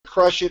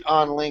crush it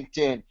on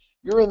LinkedIn.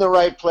 You're in the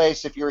right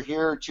place if you're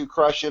here to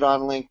crush it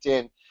on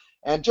LinkedIn.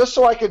 And just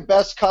so I could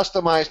best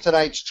customize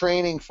tonight's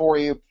training for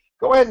you,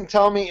 go ahead and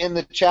tell me in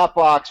the chat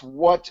box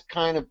what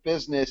kind of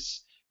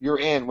business you're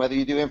in, whether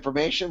you do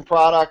information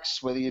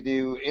products, whether you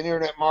do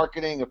internet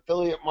marketing,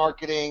 affiliate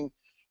marketing,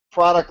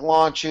 product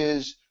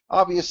launches.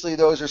 Obviously,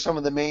 those are some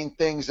of the main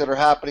things that are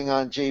happening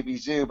on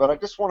JVZoo, but I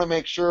just want to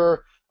make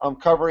sure I'm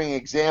covering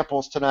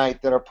examples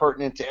tonight that are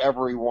pertinent to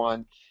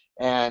everyone.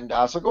 And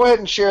so go ahead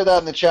and share that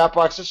in the chat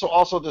box. This will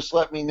also just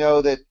let me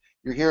know that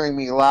you're hearing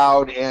me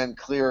loud and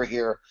clear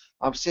here.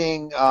 I'm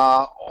seeing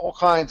all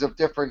kinds of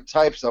different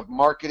types of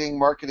marketing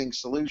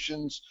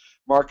solutions,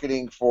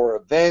 marketing for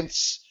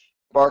events,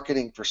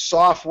 marketing for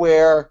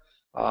software,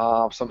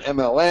 some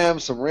MLM,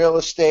 some real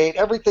estate.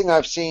 Everything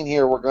I've seen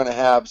here, we're going to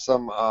have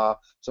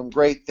some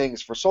great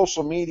things for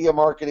social media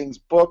marketing,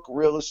 book,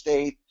 real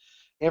estate,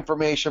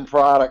 information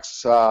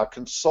products,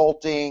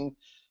 consulting.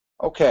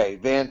 Okay,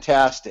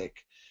 fantastic.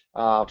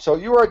 So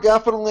you are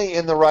definitely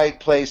in the right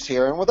place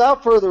here. And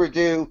without further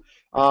ado,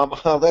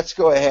 let's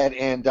go ahead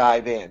and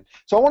dive in.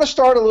 So I want to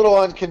start a little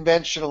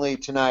unconventionally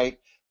tonight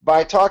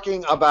by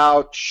talking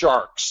about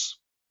sharks.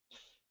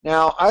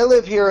 Now, I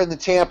live here in the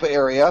Tampa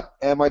area,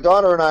 and my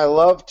daughter and I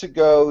love to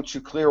go to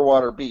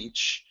Clearwater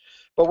Beach.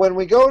 But when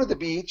we go to the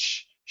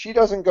beach, she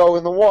doesn't go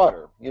in the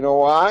water. You know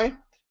why?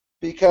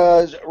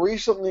 Because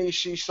recently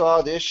she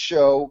saw this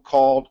show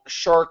called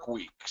Shark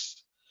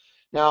Weeks.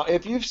 Now,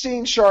 if you've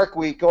seen Shark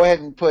Week, go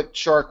ahead and put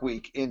Shark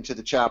Week into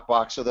the chat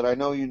box so that I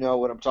know you know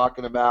what I'm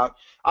talking about.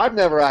 I've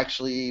never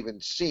actually even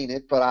seen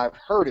it, but I've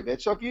heard of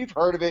it. So if you've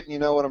heard of it and you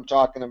know what I'm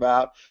talking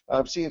about,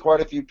 I've seen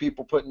quite a few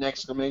people putting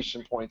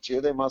exclamation points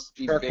here. They must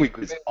be Shark Week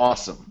was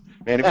awesome.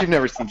 Man, if you've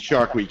never seen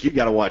Shark Week, you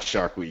got to watch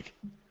Shark Week.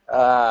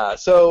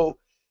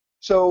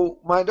 So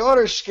my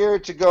daughter's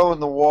scared to go in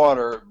the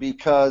water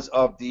because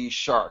of these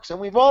sharks. And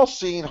we've all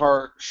seen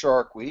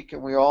Shark Week,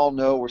 and we all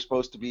know we're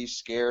supposed to be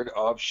scared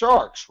of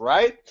sharks,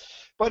 right?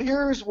 But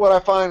here's what I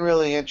find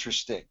really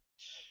interesting.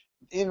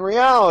 In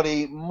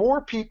reality, more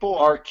people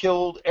are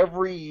killed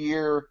every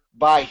year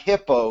by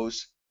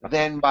hippos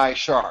than by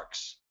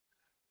sharks.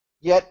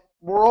 Yet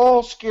we're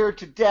all scared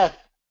to death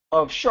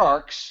of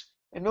sharks,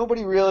 and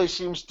nobody really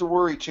seems to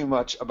worry too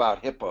much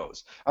about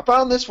hippos. I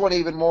found this one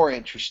even more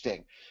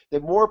interesting,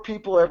 that more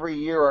people every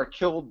year are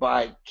killed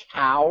by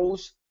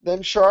cows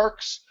than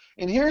sharks.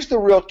 And here's the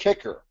real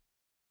kicker.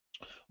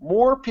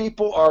 More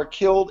people are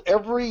killed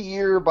every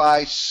year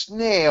by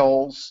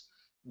snails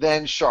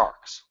than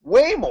sharks.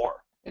 Way more.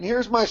 And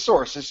here's my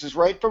source. This is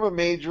right from a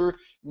major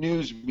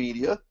news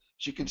media.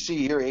 As you can see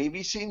here,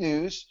 ABC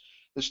News.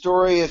 The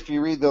story, if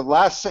you read the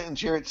last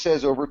sentence here, it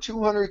says over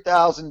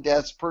 200,000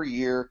 deaths per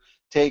year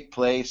take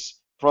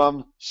place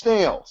from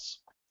snails.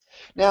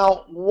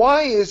 Now,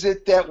 why is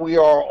it that we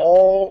are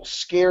all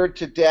scared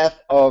to death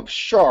of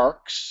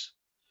sharks,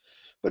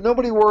 but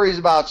nobody worries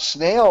about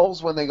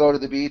snails when they go to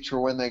the beach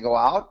or when they go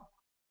out?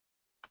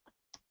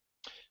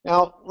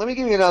 Now, let me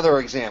give you another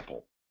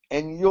example.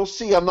 And you'll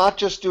see I'm not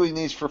just doing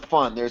these for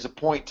fun. There's a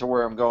point to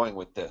where I'm going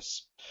with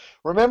this.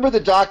 Remember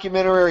the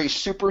documentary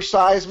Super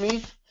Size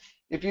Me?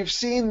 If you've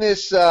seen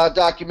this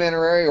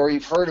documentary or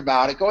you've heard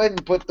about it, go ahead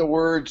and put the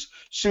words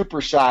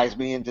Super Size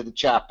Me into the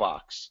chat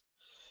box.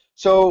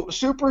 So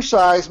Super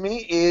Size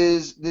Me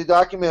is the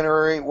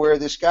documentary where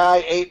this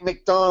guy ate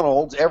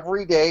McDonald's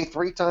every day,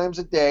 3 times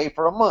a day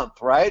for a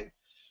month, right?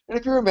 And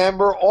if you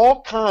remember,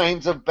 all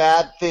kinds of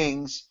bad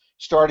things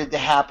started to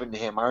happen to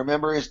him. I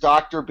remember his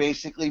doctor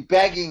basically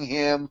begging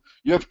him,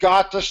 "You've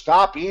got to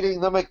stop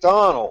eating the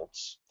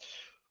McDonald's."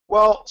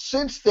 Well,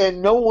 since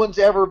then, no one's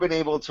ever been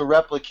able to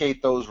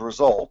replicate those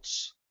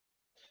results.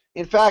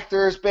 In fact,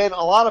 there's been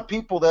a lot of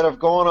people that have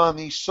gone on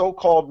these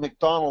so-called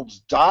McDonald's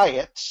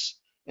diets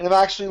and have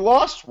actually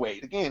lost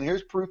weight. Again,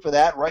 here's proof of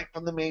that right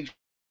from the major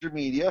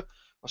media.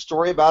 A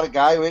story about a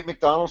guy who ate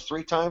McDonald's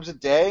 3 times a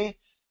day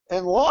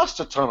and lost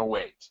a ton of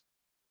weight.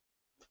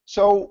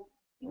 So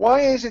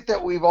why is it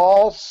that we've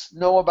all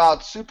know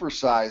about Super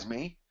Size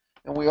Me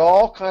and we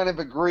all kind of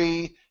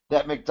agree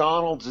that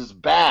McDonald's is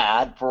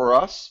bad for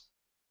us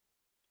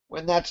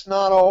when that's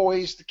not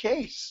always the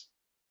case?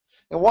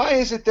 And why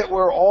is it that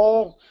we're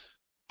all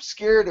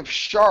scared of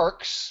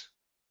sharks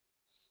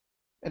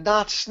and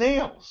not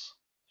snails?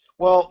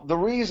 Well, the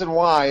reason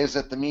why is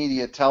that the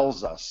media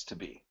tells us to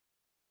be.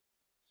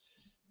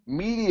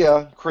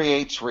 Media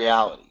creates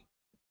reality.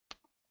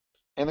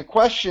 And the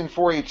question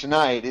for you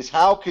tonight is,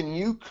 how can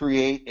you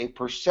create a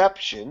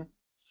perception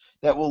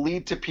that will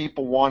lead to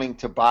people wanting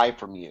to buy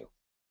from you?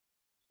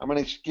 I'm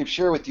going to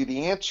share with you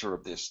the answer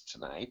of this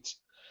tonight.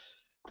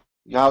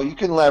 Now, you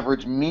can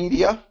leverage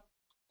media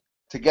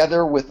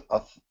together with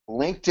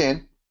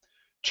LinkedIn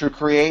to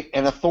create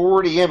an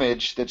authority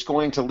image that's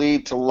going to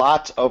lead to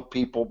lots of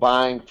people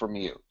buying from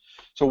you.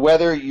 So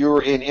whether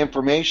you're in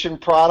information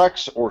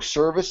products or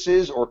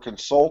services or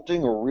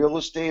consulting or real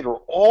estate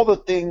or all the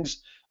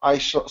things I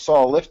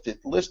saw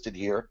listed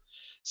here,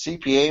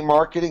 CPA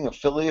marketing,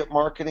 affiliate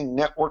marketing,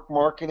 network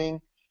marketing,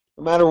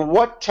 no matter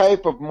what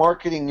type of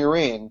marketing you're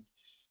in,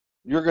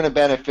 you're going to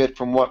benefit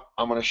from what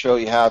I'm going to show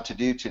you how to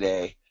do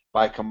today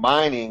by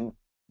combining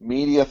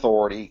media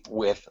authority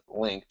with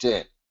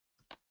LinkedIn.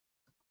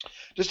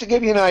 Just to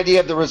give you an idea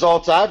of the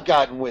results I've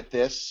gotten with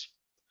this,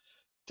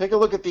 take a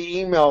look at the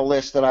email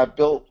list that I've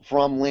built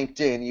from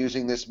LinkedIn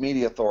using this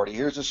media authority.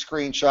 Here's a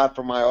screenshot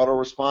from my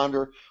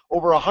autoresponder.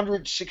 Over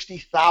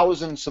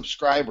 160,000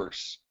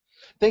 subscribers.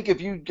 Think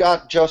if you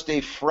got just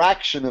a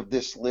fraction of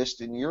this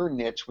list in your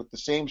niche with the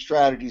same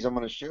strategies I'm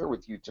going to share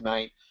with you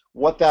tonight,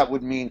 what that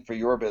would mean for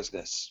your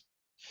business.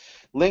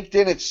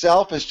 LinkedIn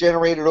itself has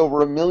generated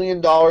over $1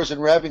 million in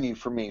revenue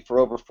for me for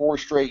over 4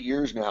 straight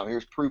years now.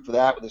 Here's proof of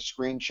that with a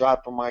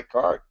screenshot from my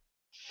card.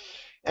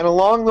 And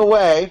along the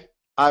way,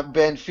 I've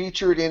been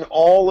featured in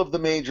all of the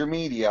major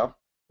media,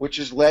 which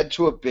has led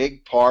to a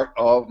big part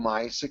of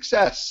my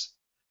success.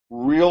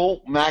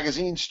 Real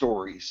magazine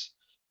stories.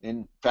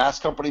 In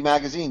Fast Company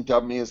magazine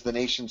dubbed me as the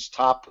nation's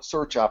top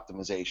search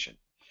optimization.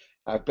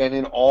 I've been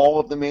in all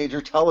of the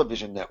major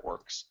television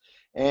networks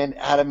and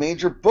had a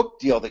major book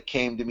deal that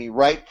came to me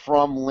right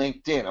from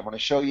LinkedIn. I'm going to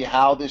show you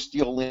how this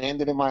deal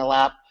landed in my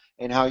lap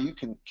and how you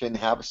can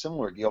have a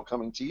similar deal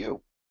coming to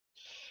you.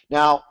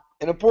 Now,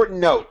 an important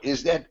note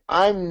is that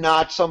I'm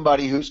not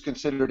somebody who's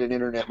considered an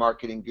internet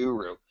marketing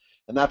guru,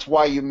 and that's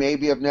why you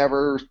maybe have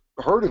never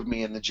heard of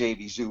me in the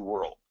JVZoo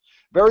world.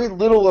 Very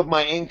little of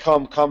my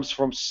income comes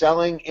from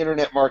selling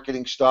internet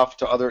marketing stuff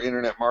to other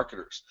internet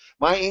marketers.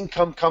 My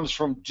income comes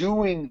from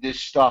doing this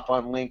stuff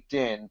on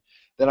LinkedIn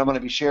that I'm going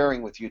to be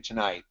sharing with you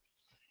tonight.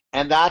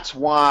 And that's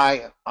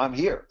why I'm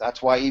here.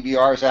 That's why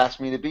EBR has asked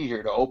me to be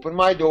here, to open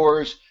my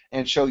doors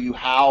and show you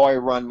how I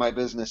run my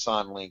business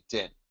on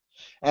LinkedIn.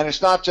 And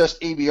it's not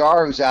just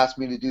EBR who's asked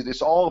me to do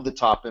this. All of the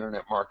top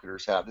internet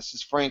marketers have. This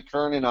is Frank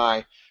Kern and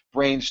I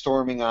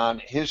brainstorming on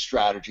his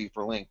strategy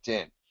for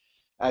LinkedIn.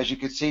 As you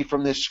can see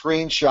from this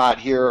screenshot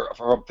here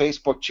from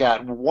Facebook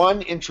chat,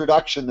 one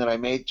introduction that I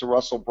made to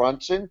Russell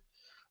Brunson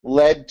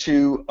led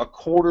to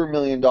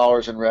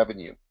 $250,000 in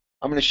revenue.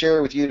 I'm going to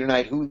share with you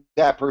tonight who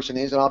that person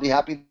is, and I'll be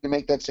happy to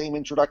make that same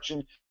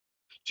introduction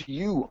to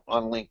you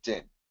on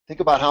LinkedIn. Think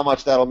about how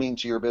much that'll mean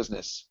to your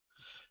business.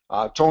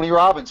 Tony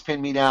Robbins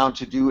pinned me down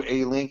to do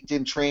a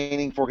LinkedIn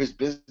training for his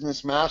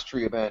Business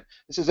Mastery event.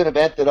 This is an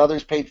event that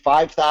others paid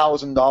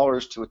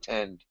 $5,000 to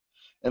attend.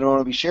 And I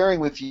want to be sharing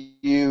with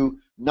you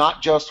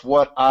not just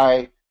what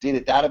I did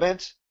at that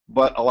event,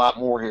 but a lot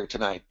more here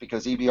tonight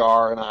because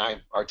EBR and I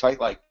are tight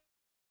like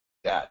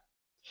that.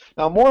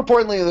 Now, more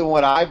importantly than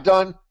what I've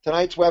done,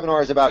 tonight's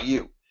webinar is about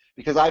you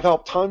because I've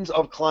helped tons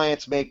of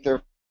clients make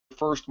their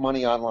first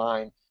money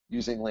online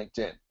using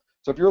LinkedIn.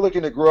 So if you're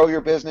looking to grow your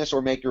business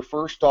or make your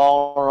first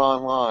dollar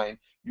online,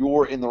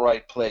 you're in the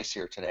right place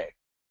here today.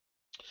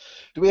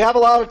 Do we have a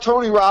lot of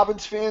Tony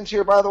Robbins fans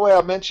here? By the way,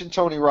 I mentioned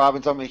Tony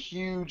Robbins. I'm a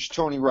huge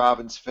Tony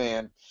Robbins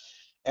fan.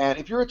 And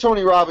if you're a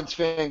Tony Robbins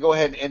fan, go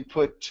ahead and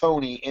put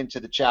Tony into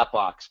the chat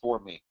box for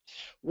me.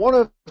 One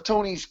of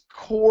Tony's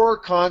core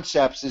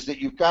concepts is that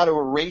you've got to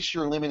erase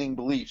your limiting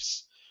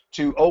beliefs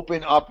to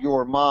open up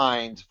your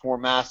mind for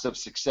massive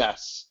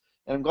success.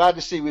 And I'm glad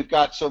to see we've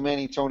got so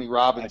many Tony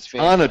Robbins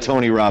fans. A ton of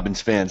Tony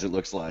Robbins fans, it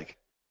looks like.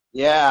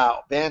 Yeah,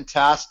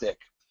 fantastic.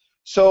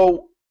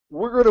 So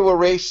we're going to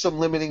erase some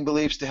limiting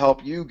beliefs to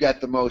help you get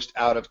the most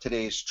out of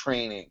today's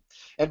training.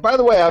 And by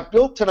the way, I've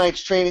built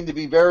tonight's training to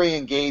be very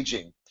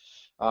engaging.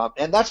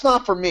 And that's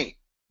not for me.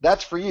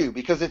 That's for you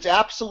because it's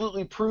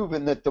absolutely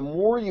proven that the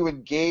more you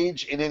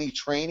engage in any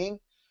training,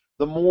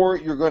 the more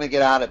you're going to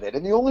get out of it.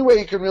 And the only way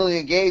you can really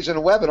engage in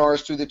a webinar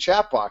is through the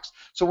chat box.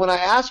 So when I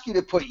ask you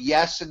to put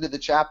yes into the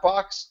chat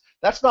box,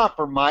 that's not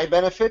for my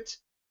benefit.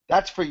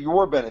 That's for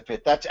your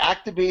benefit. That's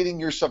activating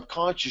your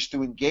subconscious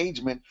through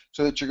engagement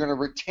so that you're going to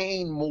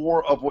retain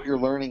more of what you're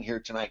learning here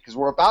tonight because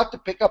we're about to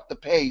pick up the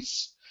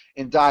pace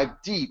and dive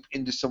deep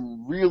into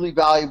some really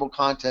valuable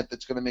content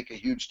that's going to make a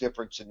huge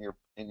difference in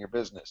your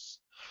business.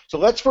 So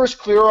let's first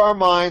clear our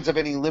minds of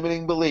any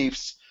limiting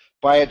beliefs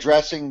by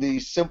addressing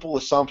these simple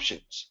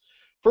assumptions.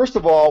 First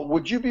of all,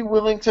 would you be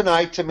willing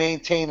tonight to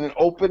maintain an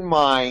open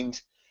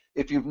mind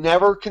if you've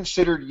never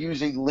considered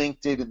using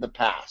LinkedIn in the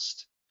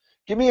past?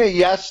 Give me a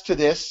yes to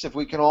this if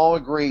we can all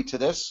agree to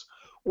this.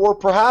 Or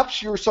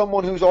perhaps you're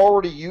someone who's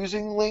already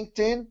using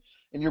LinkedIn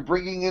and you're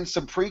bringing in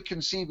some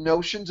preconceived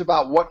notions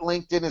about what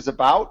LinkedIn is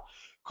about.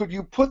 Could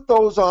you put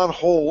those on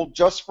hold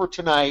just for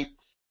tonight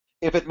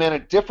if it meant a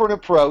different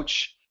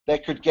approach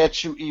that could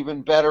get you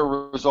even better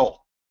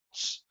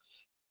results?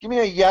 Give me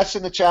a yes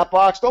in the chat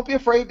box. Don't be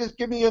afraid to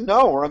give me a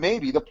no or a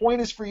maybe. The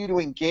point is for you to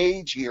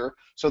engage here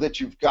so that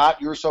you've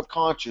got your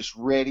subconscious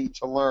ready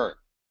to learn.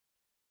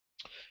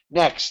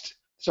 Next,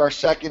 it's our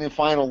second and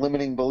final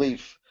limiting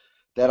belief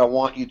that I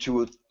want you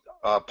to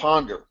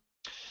ponder.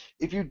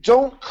 If you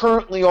don't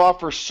currently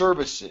offer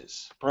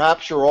services,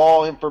 perhaps you're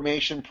all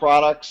information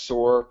products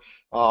or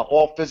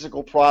all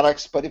physical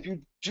products, but if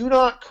you do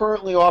not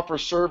currently offer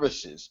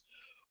services,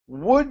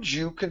 would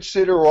you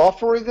consider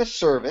offering a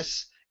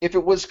service if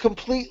it was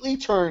completely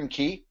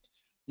turnkey?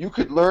 You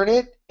could learn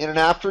it in an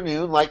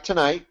afternoon like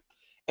tonight,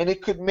 and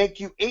it could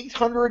make you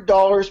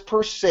 $800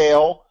 per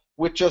sale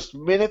with just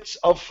minutes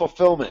of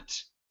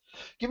fulfillment.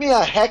 Give me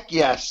a heck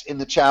yes in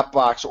the chat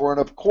box, or an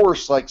of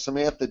course like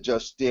Samantha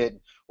just did,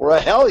 or a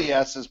hell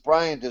yes as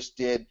Brian just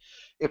did,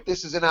 if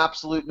this is an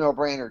absolute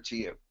no-brainer to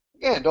you.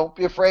 Again, don't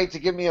be afraid to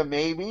give me a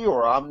maybe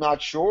or I'm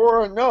not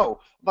sure or no.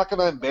 I'm not going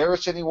to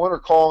embarrass anyone or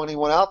call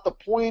anyone out. The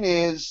point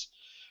is,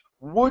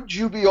 would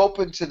you be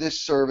open to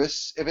this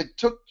service if it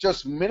took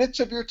just minutes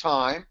of your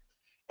time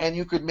and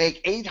you could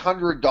make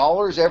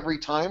 $800 every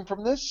time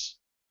from this?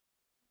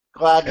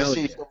 Glad to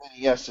see so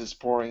many yeses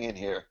pouring in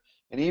here.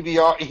 And even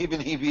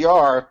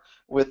EVR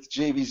with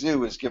JV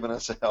Zoo is giving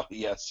us a hell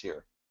yes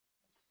here.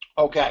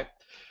 Okay,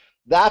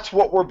 that's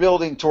what we're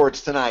building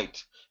towards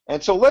tonight.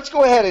 And so let's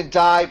go ahead and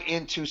dive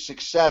into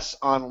success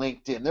on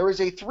LinkedIn. There is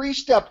a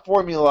 3-step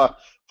formula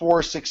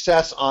for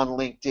success on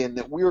LinkedIn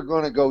that we're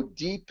going to go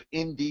deep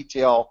in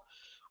detail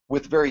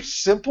with very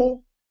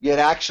simple yet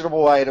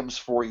actionable items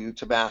for you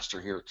to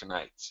master here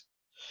tonight.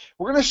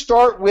 We're going to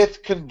start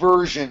with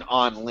conversion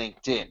on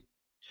LinkedIn.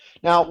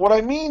 Now, what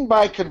I mean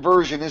by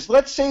conversion is,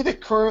 let's say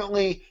that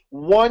currently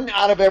 1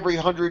 out of every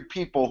 100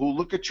 people who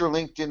look at your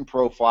LinkedIn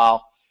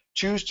profile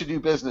choose to do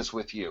business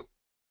with you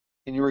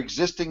in your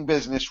existing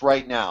business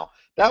right now.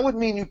 That would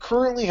mean you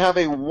currently have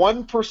a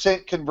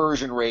 1%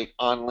 conversion rate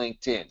on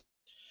LinkedIn.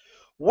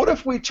 What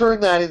if we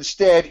turn that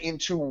instead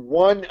into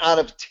 1 out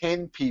of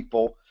 10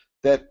 people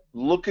that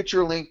look at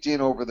your LinkedIn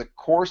over the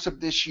course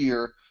of this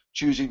year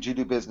choosing to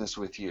do business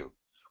with you?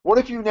 What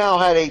if you now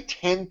had a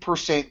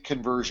 10%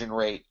 conversion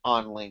rate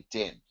on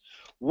LinkedIn?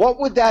 What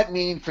would that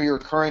mean for your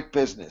current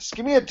business?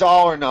 Give me a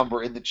dollar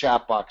number in the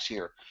chat box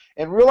here.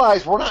 And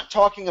realize we're not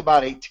talking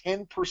about a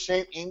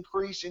 10%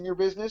 increase in your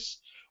business.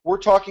 We're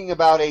talking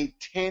about a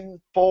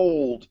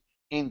 10-fold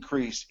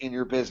increase in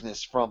your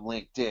business from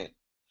LinkedIn.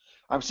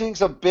 I'm seeing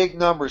some big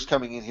numbers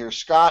coming in here.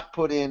 Scott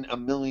put in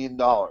 $1 million.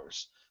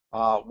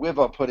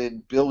 Wiva put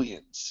in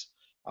billions.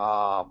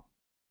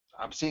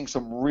 I'm seeing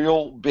some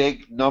real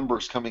big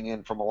numbers coming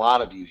in from a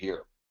lot of you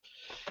here.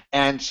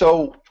 And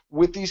so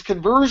with these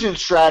conversion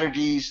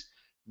strategies,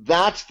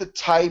 that's the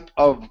type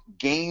of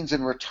gains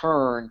in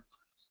return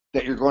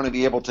that you're going to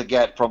be able to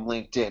get from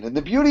LinkedIn. And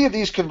the beauty of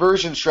these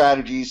conversion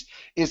strategies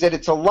is that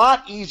it's a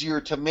lot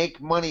easier to make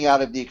money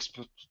out of the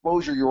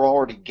exposure you're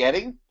already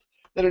getting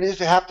than it is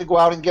to have to go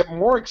out and get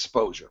more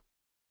exposure.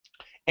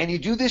 And you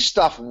do this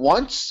stuff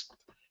once,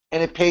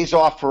 and it pays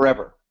off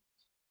forever.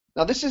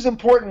 Now, this is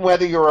important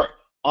whether you're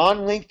on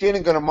LinkedIn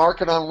and going to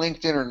market on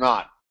LinkedIn or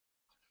not.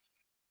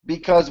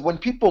 Because when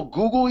people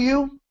Google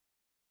you,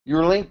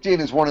 your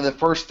LinkedIn is one of the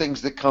first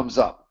things that comes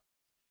up.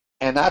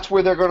 And that's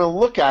where they're going to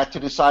look at to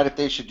decide if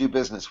they should do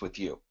business with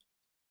you.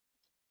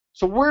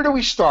 So where do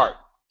we start?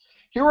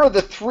 Here are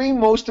the 3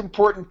 most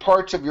important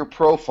parts of your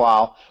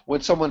profile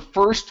when someone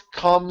first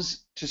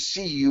comes to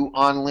see you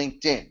on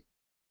LinkedIn.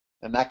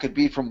 And that could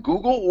be from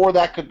Google or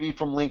that could be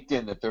from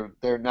LinkedIn, that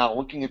they're now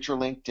looking at your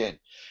LinkedIn.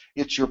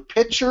 It's your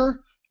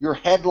picture, your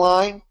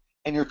headline,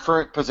 and your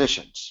current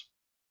positions.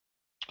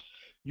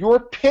 Your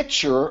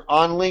picture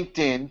on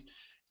LinkedIn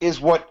is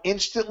what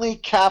instantly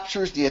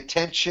captures the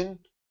attention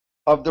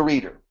of the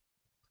reader.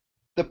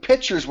 The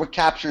picture is what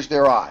captures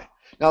their eye.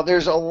 Now,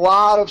 there's a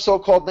lot of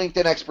so-called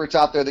LinkedIn experts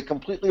out there that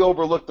completely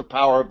overlook the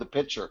power of the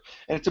picture,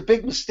 and it's a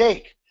big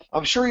mistake.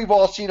 I'm sure you've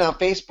all seen on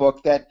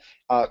Facebook that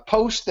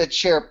posts that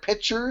share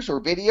pictures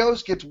or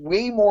videos gets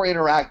way more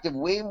interactive,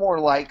 way more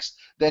likes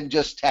than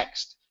just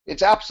text.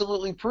 It's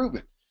absolutely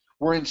proven.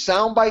 We're in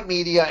soundbite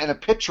media, and a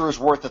picture is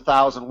worth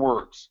 1,000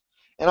 words.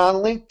 And on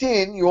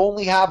LinkedIn, you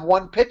only have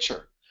one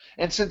picture.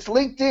 And since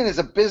LinkedIn is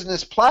a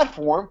business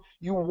platform,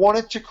 you want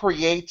it to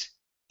create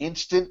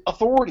instant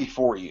authority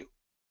for you.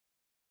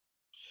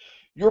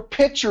 Your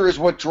picture is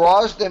what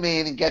draws them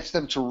in and gets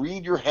them to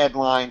read your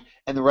headline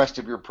and the rest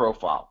of your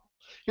profile.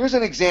 Here's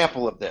an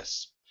example of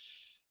this.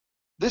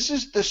 This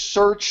is the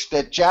search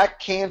that Jack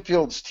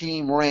Canfield's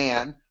team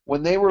ran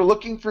when they were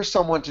looking for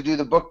someone to do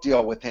the book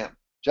deal with him.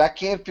 Jack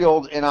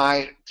Canfield and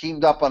I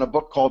teamed up on a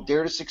book called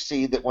Dare to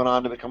Succeed that went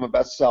on to become a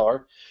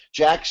bestseller.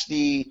 Jack's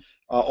the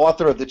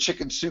author of the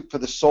Chicken Soup for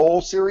the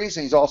Soul series,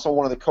 and he's also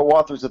one of the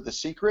co-authors of The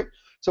Secret.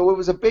 So it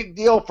was a big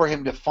deal for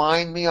him to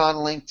find me on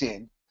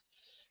LinkedIn.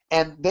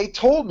 And they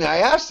told me, I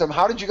asked them,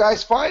 how did you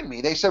guys find me?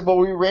 They said, well,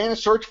 we ran a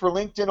search for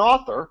LinkedIn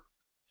author,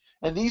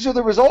 and these are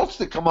the results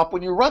that come up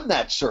when you run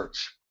that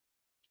search.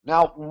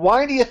 Now,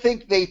 why do you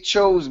think they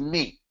chose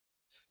me?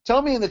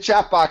 Tell me in the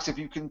chat box if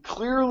you can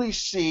clearly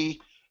see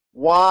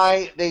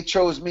why they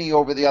chose me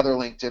over the other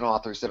LinkedIn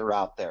authors that are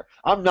out there.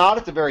 I'm not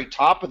at the very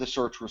top of the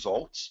search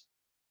results.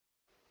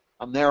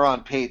 I'm there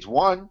on page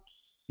 1.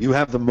 You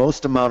have the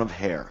most amount of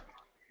hair.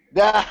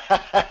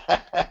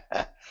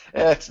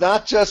 It's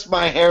not just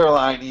my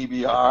hairline,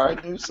 EBR.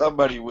 I knew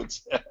somebody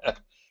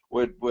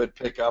would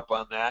pick up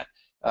on that.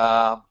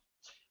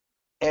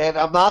 And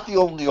I'm not the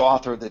only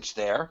author that's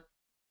there.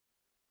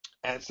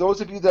 And it's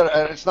those of you that,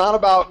 and it's not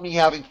about me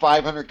having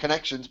 500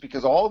 connections,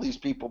 because all these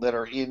people that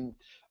are in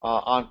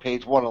on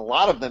page 1, a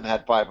lot of them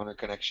had 500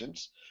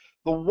 connections.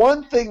 The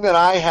one thing that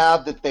I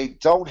have that they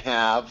don't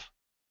have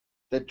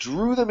that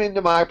drew them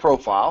into my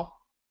profile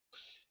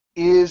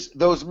is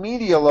those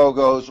media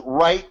logos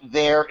right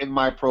there in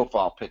my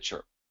profile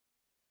picture.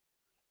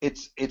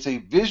 It's a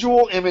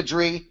visual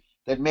imagery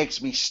that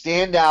makes me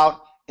stand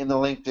out in the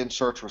LinkedIn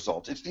search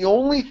results. It's the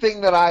only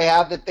thing that I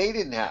have that they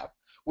didn't have,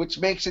 which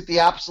makes it the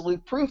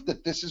absolute proof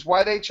that this is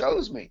why they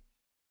chose me.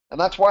 And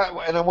that's why,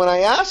 and when I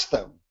asked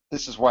them,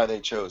 this is why they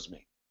chose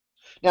me.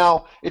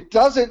 Now, it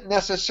doesn't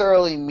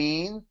necessarily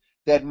mean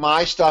that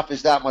my stuff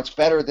is that much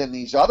better than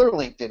these other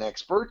LinkedIn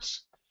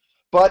experts,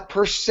 but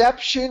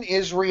perception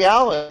is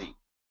reality.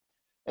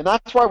 And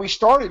that's why we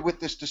started with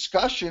this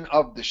discussion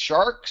of the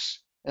sharks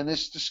and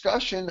this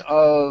discussion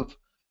of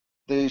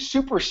the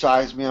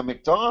supersize me on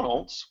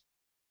McDonald's,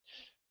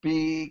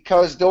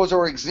 because those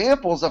are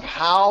examples of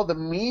how the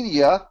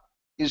media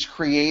is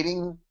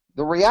creating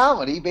the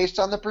reality based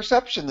on the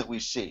perception that we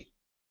see.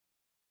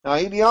 Now,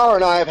 EBR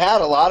and I have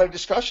had a lot of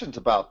discussions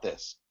about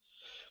this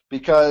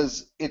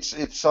because it's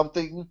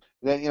something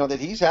that that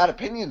he's had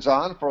opinions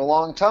on for a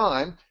long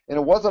time, and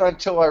it wasn't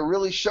until I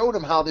really showed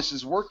him how this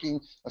is working,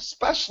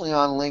 especially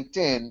on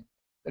LinkedIn,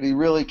 that he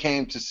really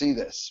came to see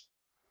this.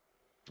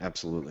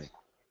 Absolutely.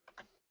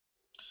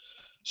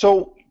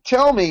 So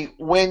tell me,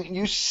 when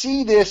you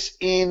see this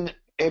in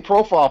a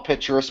profile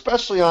picture,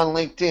 especially on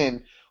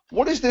LinkedIn,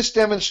 what does this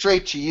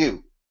demonstrate to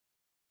you?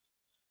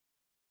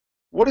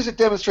 What does it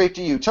demonstrate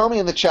to you? Tell me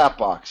in the chat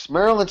box.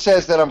 Marilyn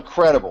says that I'm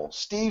credible.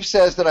 Steve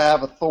says that I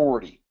have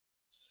authority.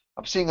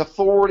 I'm seeing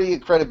authority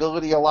and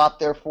credibility a lot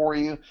there for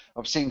you.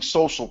 I'm seeing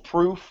social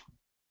proof,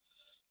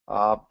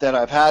 that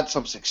I've had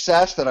some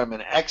success, that I'm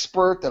an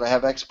expert, that I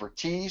have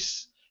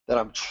expertise, that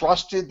I'm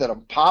trusted, that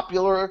I'm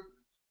popular,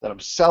 that I'm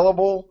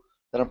sellable,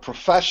 that I'm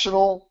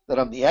professional, that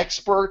I'm the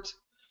expert.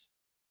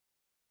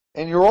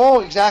 And you're all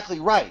exactly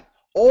right.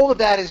 All of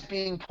that is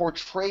being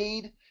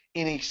portrayed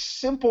in a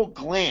simple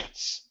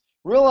glance.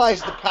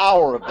 Realize the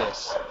power of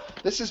this.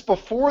 This is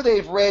before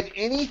they've read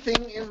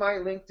anything in my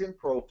LinkedIn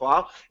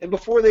profile and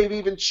before they've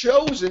even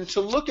chosen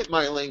to look at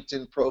my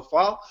LinkedIn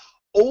profile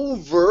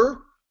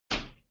over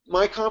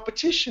my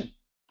competition.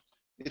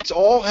 It's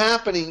all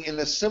happening in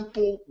a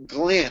simple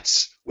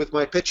glance with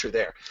my picture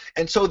there.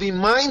 And so the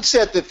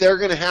mindset that they're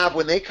going to have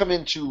when they come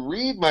in to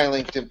read my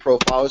LinkedIn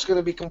profile is going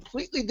to be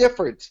completely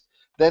different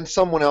than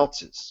someone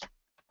else's.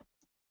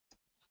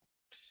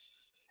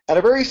 At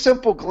a very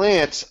simple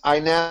glance, I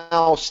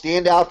now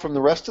stand out from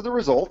the rest of the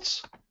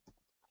results,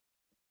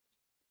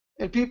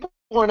 and people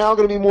are now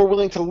going to be more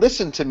willing to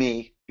listen to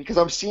me because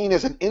I'm seen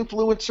as an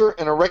influencer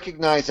and a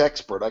recognized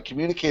expert. I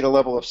communicate a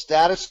level of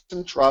status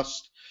and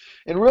trust.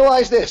 And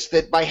realize this,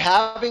 that by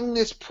having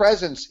this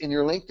presence in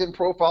your LinkedIn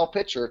profile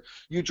picture,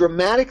 you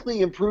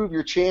dramatically improve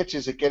your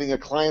chances at getting a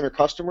client or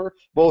customer,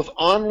 both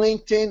on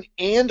LinkedIn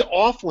and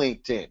off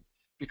LinkedIn.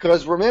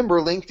 Because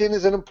remember, LinkedIn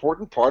is an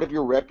important part of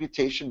your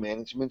reputation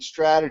management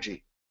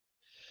strategy.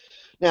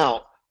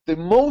 Now, the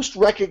most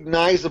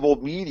recognizable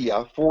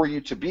media for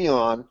you to be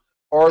on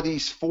are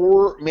these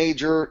 4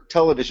 major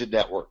television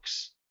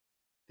networks.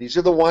 These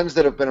are the ones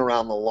that have been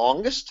around the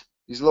longest.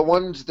 These are the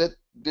ones that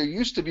there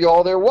used to be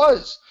all there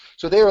was.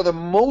 So they are the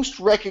most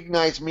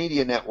recognized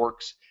media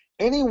networks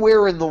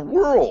anywhere in the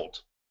world.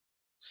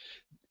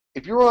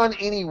 If you're on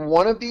any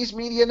one of these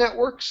media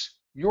networks,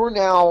 you're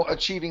now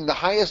achieving the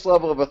highest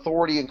level of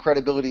authority and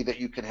credibility that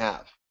you can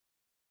have.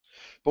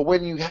 But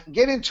when you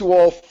get into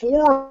all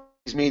 4 of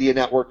these media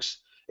networks,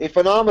 a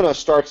phenomena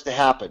starts to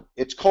happen.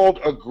 It's called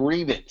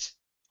agreement.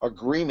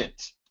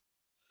 Agreement.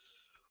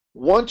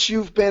 Once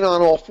you've been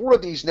on all 4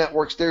 of these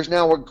networks, there's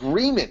now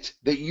agreement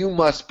that you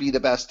must be the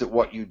best at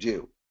what you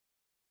do.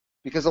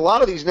 Because a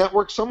lot of these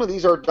networks, some of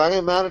these are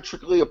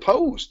diametrically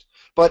opposed.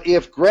 But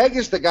if Greg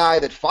is the guy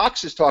that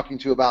Fox is talking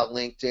to about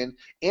LinkedIn,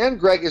 and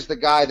Greg is the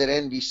guy that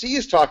NBC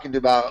is talking to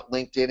about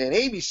LinkedIn, and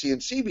ABC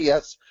and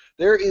CBS,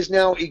 there is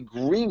now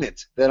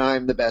agreement that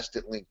I'm the best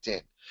at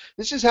LinkedIn.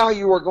 This is how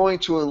you are going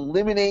to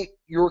eliminate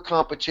your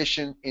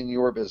competition in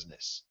your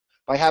business,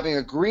 by having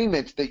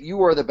agreement that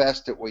you are the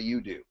best at what you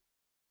do.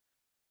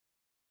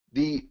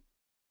 The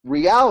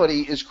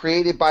reality is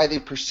created by the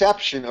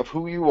perception of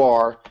who you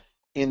are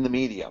in the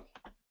media.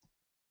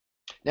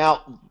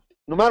 Now,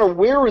 no matter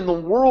where in the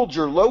world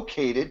you're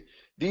located,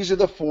 these are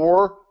the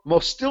 4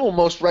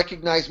 most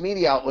recognized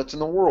media outlets in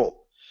the world.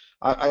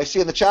 I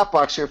see in the chat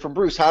box here from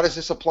Bruce, how does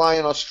this apply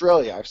in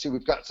Australia? I see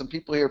we've got some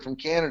people here from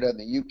Canada and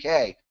the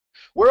UK.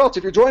 Where else?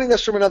 If you're joining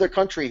us from another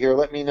country here,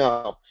 let me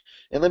know.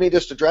 And let me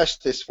just address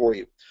this for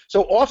you.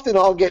 So often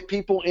I'll get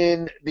people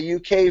in the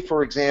UK,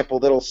 for example,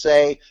 that'll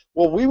say,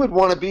 well, we would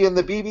want to be in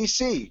the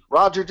BBC.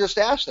 Roger just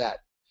asked that.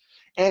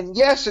 And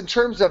yes, in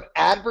terms of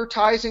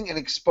advertising and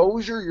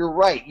exposure, you're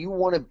right. You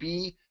want to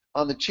be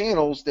on the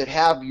channels that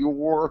have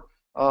your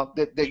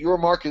that your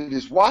market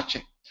is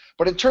watching.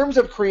 But in terms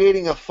of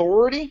creating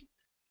authority,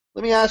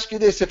 let me ask you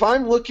this. If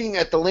I'm looking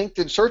at the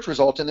LinkedIn search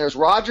results and there's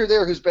Roger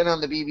there who's been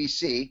on the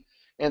BBC,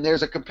 and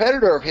there's a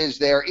competitor of his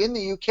there in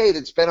the UK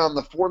that's been on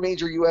the 4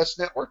 major US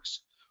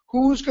networks,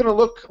 who's going to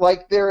look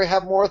like they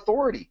have more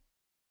authority?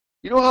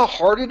 You know how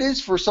hard it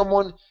is for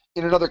someone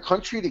in another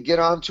country to get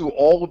onto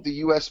all of the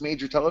U.S.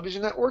 major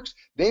television networks?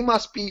 They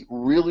must be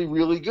really,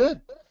 really good.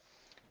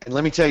 And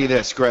let me tell you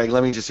this, Greg.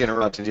 Let me just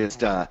interrupt and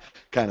just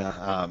kind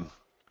of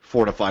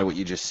fortify what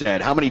you just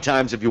said. How many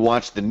times have you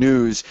watched the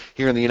news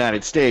here in the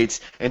United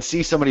States and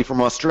see somebody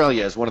from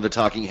Australia as one of the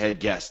talking head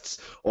guests,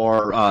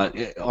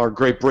 or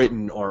Great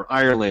Britain or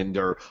Ireland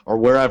or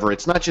wherever?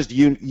 It's not just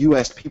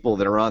U.S. people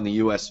that are on the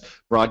U.S.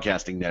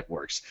 broadcasting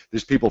networks.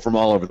 There's people from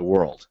all over the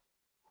world.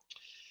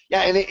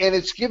 Yeah, and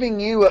it's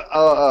giving you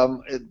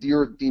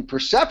the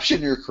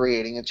perception you're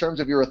creating in terms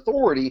of your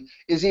authority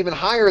is even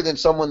higher than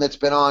someone that's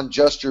been on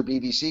just your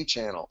BBC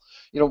channel.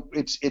 You know,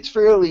 it's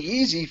fairly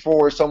easy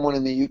for someone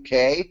in the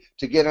UK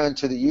to get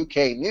onto the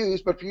UK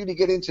news, but for you to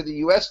get into the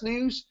US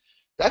news,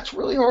 that's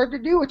really hard to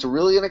do. It's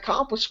really an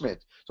accomplishment.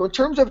 So in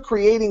terms of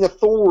creating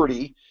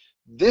authority,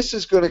 this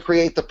is going to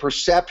create the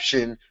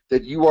perception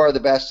that you are the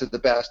best of the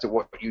best at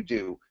what you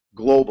do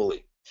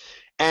globally.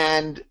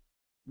 And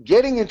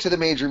getting into the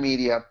major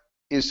media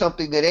is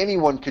something that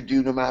anyone could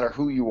do no matter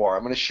who you are.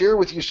 I'm going to share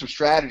with you some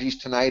strategies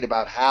tonight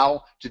about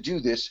how to do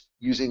this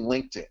using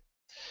LinkedIn.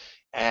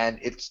 And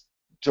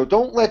so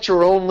don't let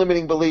your own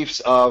limiting beliefs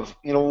of,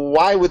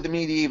 why would the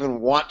media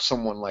even want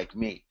someone like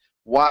me?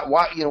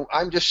 Why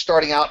I'm just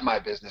starting out in my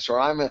business, or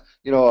I'm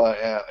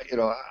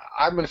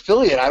I'm an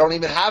affiliate. I don't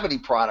even have any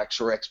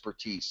products or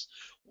expertise.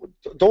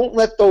 Don't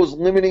let those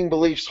limiting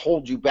beliefs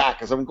hold you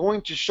back. As I'm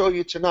going to show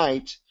you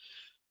tonight,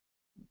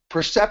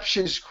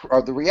 perceptions,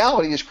 or the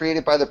reality is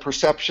created by the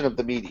perception of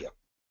the media.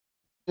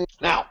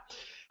 Now,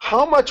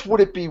 how much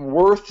would it be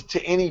worth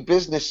to any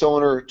business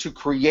owner to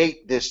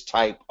create this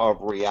type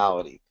of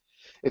reality?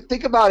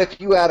 Think about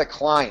if you had a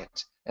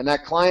client, and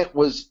that client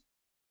was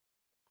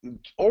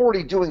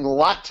already doing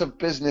lots of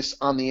business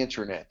on the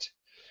internet,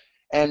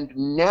 and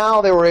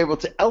now they were able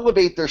to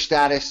elevate their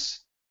status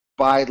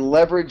by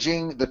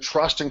leveraging the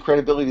trust and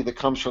credibility that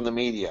comes from the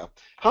media.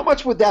 How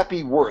much would that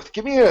be worth?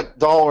 Give me a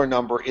dollar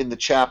number in the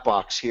chat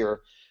box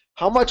here.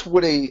 How much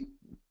would a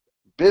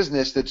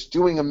business that's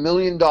doing $1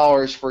 million,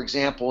 for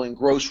example, in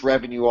gross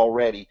revenue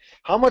already,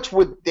 how much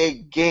would they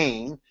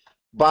gain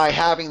by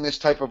having this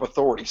type of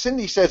authority?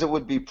 Cindy says it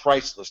would be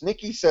priceless.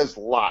 Nikki says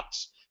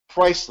lots.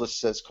 Priceless,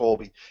 says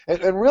Colby.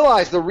 And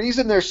realize the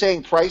reason they're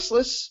saying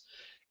priceless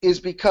is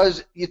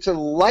because it's a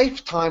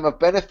lifetime of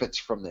benefits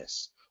from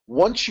this.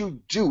 Once you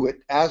do it,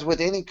 as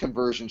with any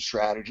conversion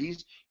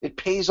strategies, it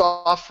pays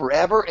off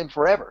forever and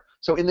forever.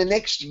 So in the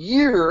next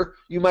year,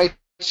 you might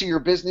see your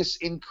business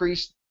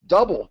increase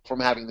double from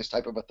having this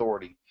type of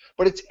authority.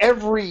 But it's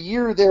every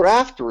year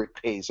thereafter it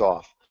pays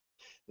off.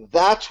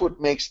 That's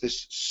what makes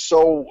this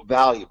so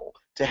valuable,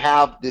 to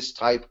have this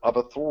type of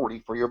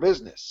authority for your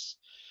business.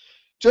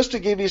 Just to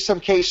give you some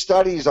case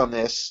studies on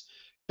this,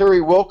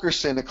 Terry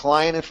Wilkerson, a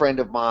client and friend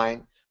of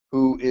mine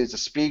who is a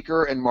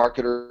speaker and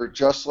marketer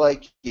just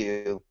like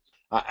you,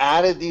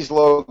 added these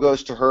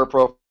logos to her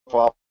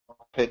profile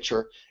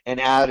picture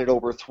and added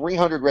over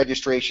 300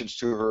 registrations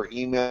to her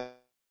email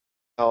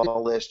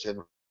list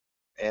and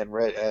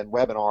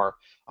webinar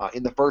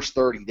in the first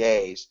 30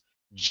 days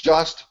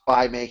just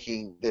by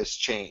making this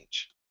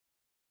change.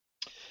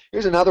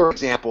 Here's another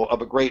example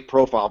of a great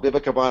profile.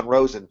 Vivica von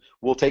Rosen.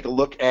 We'll take a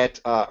look at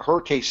her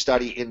case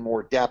study in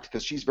more depth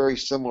because she's very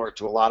similar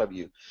to a lot of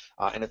you,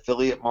 an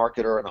affiliate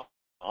marketer, an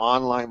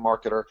online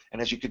marketer,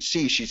 and as you can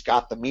see, she's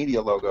got the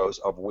media logos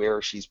of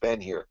where she's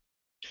been here.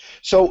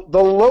 So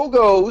the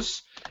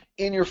logos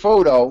in your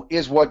photo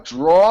is what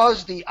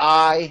draws the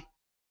eye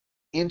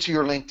into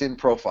your LinkedIn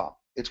profile.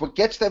 It's what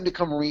gets them to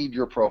come read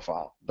your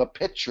profile. The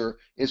picture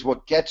is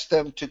what gets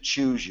them to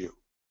choose you.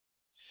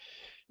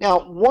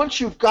 Now, once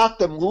you've got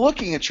them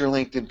looking at your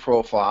LinkedIn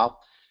profile,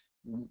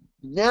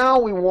 now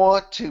we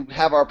want to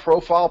have our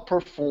profile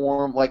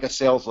perform like a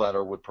sales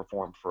letter would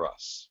perform for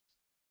us.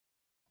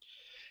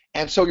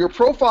 And so your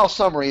profile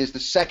summary is the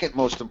second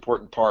most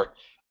important part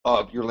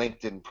of your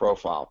LinkedIn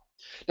profile.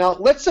 Now,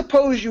 let's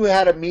suppose you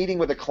had a meeting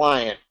with a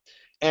client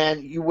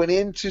and you went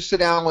in to sit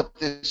down with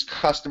this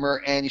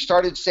customer and you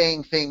started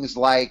saying things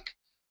like,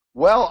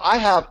 well, I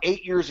have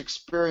 8 years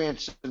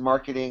experience in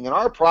marketing and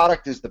our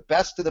product is the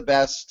best of the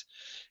best,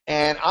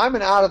 and I'm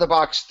an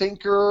out-of-the-box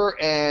thinker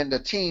and a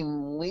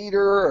team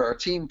leader or a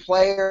team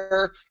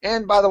player,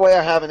 and by the way,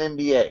 I have an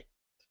MBA.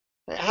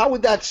 How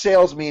would that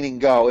sales meeting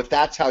go if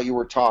that's how you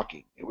were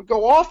talking? It would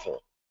go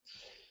awful.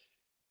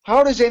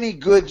 How does any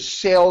good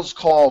sales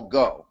call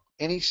go?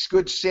 Any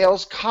good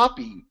sales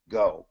copy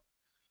go?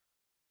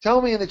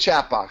 Tell me in the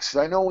chat box,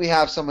 because I know we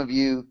have some of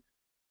you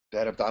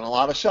that have done a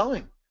lot of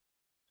selling.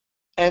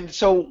 And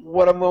so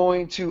what I'm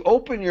going to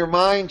open your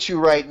mind to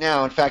right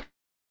now, in fact,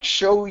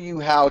 show you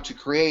how to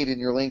create in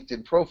your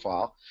LinkedIn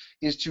profile,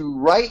 is to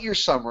write your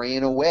summary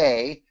in a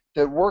way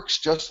that works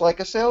just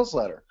like a sales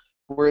letter,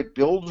 where it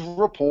builds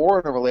rapport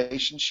and a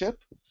relationship.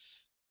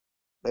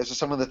 Those are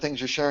some of the things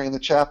you're sharing in the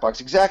chat box.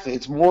 Exactly.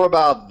 It's more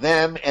about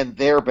them and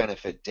their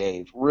benefit,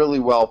 Dave. Really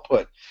well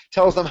put.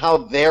 Tells them how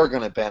they're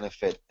going to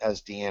benefit,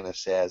 as Deanna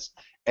says.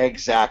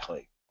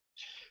 Exactly.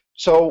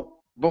 So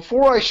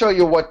before I show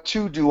you what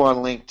to do on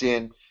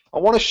LinkedIn, I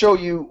want to show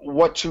you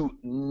what to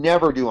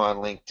never do on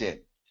LinkedIn.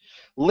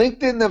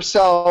 LinkedIn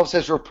themselves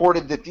has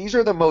reported that these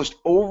are the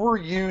most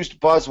overused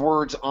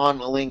buzzwords on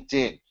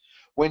LinkedIn.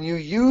 When you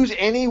use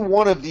any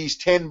one of these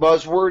 10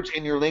 buzzwords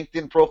in your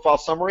LinkedIn profile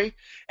summary,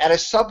 at a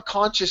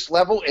subconscious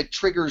level, it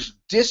triggers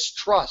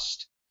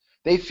distrust.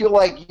 They feel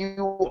like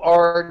you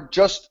are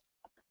just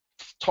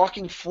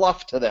talking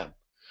fluff to them.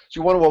 So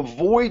you want to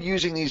avoid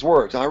using these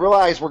words. And I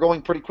realize we're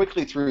going pretty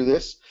quickly through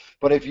this,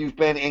 but if you've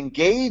been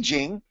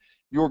engaging,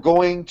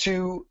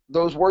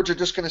 those words are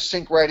just going to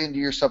sink right into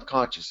your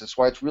subconscious. That's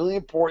why it's really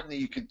important that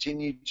you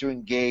continue to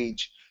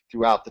engage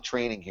throughout the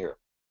training here.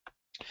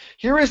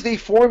 Here is the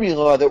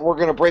formula that we're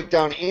going to break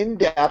down in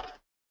depth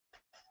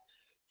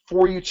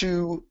for you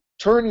to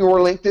turn your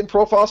LinkedIn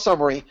profile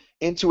summary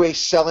into a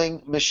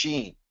selling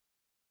machine.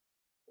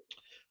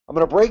 I'm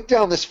going to break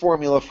down this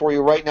formula for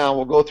you right now.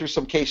 We'll go through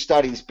some case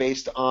studies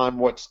based on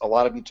what a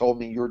lot of you told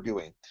me you're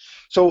doing.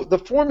 So the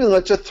formula,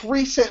 it's a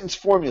 3-sentence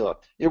formula.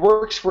 It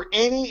works for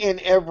any and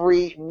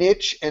every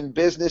niche and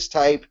business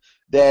type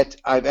that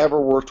I've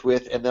ever worked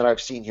with and that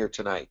I've seen here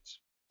tonight.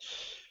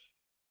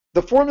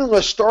 The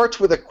formula starts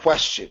with a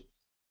question.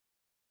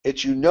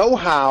 It's you know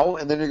how,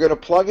 and then you're going to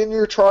plug in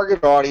your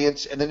target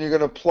audience, and then you're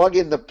going to plug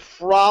in the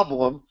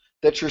problem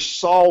that you're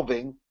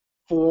solving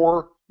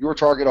for your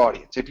target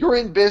audience. If you're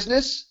in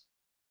business,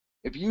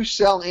 if you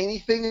sell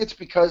anything, it's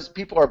because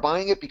people are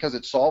buying it because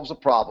it solves a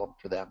problem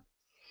for them.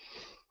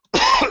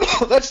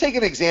 Let's take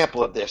an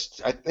example of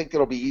this. I think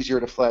it'll be easier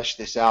to flesh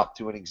this out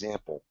to an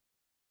example.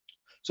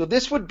 So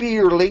this would be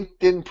your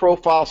LinkedIn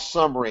profile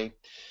summary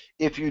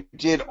if you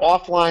did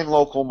offline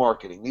local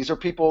marketing. These are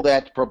people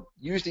that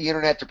use the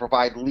internet to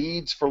provide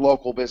leads for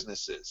local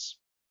businesses.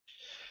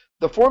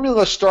 The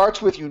formula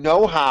starts with you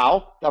know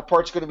how. That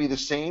part's going to be the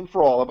same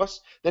for all of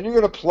us. Then you're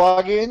going to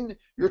plug in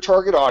your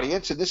target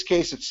audience. In this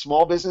case, it's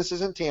small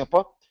businesses in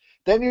Tampa.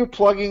 Then you're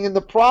plugging in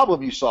the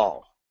problem you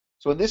solve.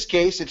 So in this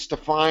case, it's to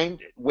find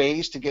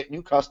ways to get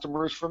new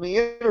customers from the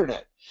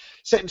internet.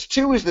 Sentence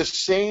 2 is the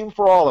same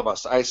for all of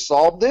us. I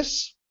solved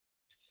this.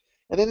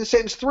 And then in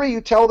sentence 3,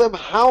 you tell them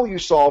how you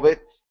solve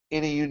it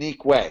in a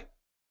unique way.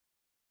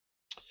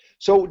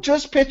 So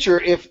just picture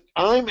if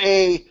I'm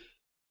a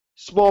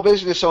small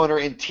business owner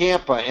in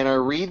Tampa and I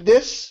read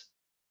this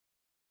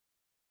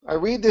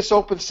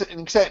open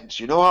sentence.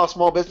 You know how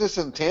small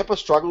businesses in Tampa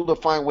struggle to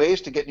find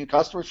ways to get new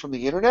customers from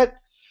the internet?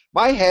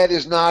 My head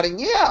is nodding,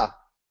 yeah,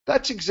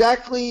 that's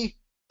exactly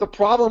the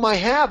problem I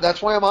have.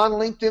 That's why I'm on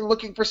LinkedIn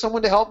looking for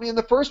someone to help me in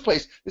the first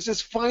place. This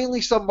is finally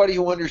somebody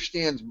who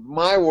understands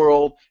my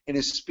world and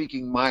is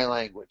speaking my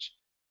language.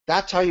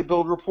 That's how you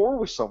build rapport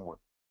with someone.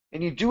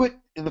 And you do it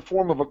in the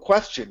form of a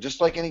question.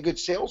 Just like any good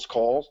sales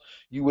calls,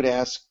 you would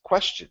ask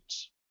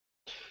questions.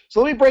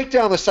 So let me break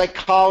down the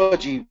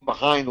psychology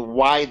behind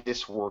why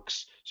this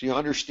works so you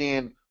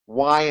understand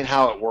why and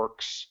how it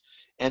works.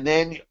 And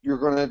then you're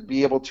going to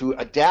be able to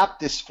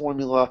adapt this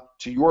formula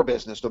to your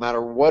business, no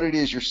matter what it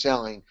is you're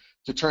selling,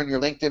 to turn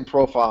your LinkedIn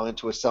profile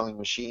into a selling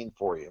machine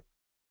for you.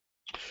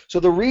 So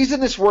the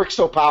reason this works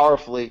so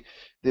powerfully,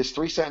 this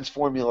 3-sentence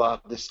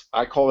formula,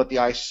 I call it the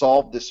I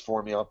solved this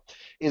formula,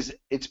 is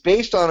it's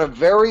based on a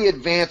very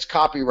advanced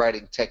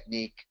copywriting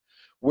technique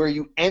where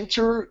you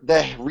enter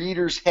the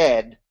reader's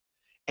head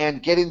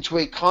and get into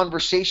a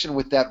conversation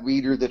with that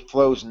reader that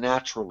flows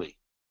naturally.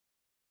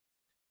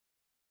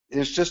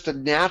 There's just a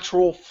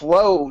natural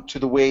flow to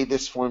the way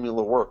this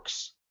formula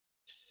works.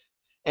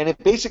 And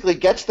it basically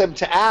gets them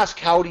to ask,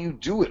 how do you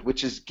do it?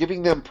 Which is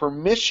giving them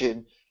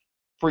permission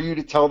for you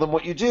to tell them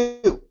what you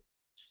do.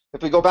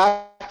 If we go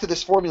back to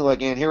this formula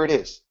again, here it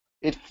is.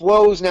 It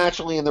flows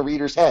naturally in the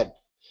reader's head.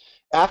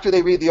 After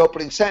they read the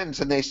opening sentence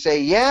and they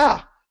say,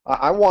 yeah,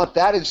 I want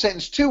that. In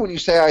sentence 2, when you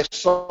say, I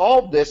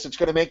solved this, it's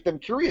going to make them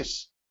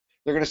curious.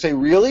 They're going to say,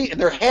 really? In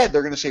their head,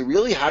 they're going to say,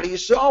 really? How do you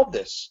solve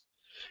this?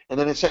 And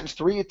then in sentence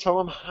 3, you tell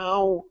them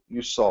how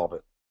you solve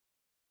it.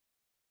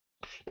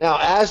 Now,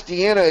 as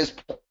Deanna is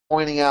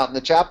pointing out in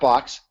the chat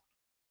box,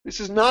 this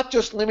is not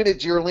just limited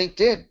to your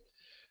LinkedIn.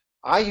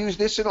 I use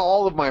this in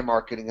all of my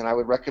marketing, and I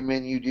would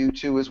recommend you do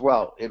too as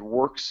well. It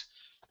works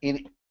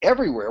in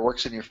everywhere. It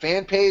works in your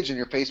fan page and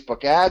your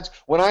Facebook ads.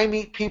 When I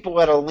meet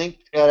people at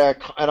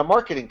a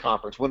marketing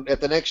conference, at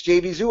the next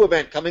JVZoo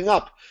event coming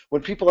up,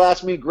 when people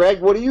ask me,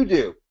 Greg, what do you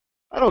do?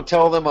 I don't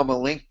tell them I'm a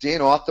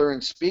LinkedIn author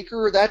and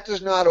speaker. That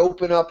does not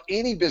open up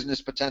any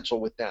business potential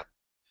with them.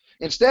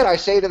 Instead, I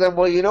say to them,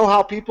 well, you know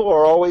how people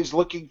are always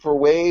looking for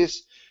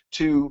ways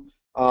to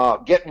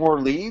get more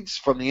leads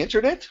from the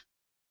internet?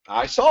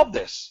 I solved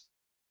this.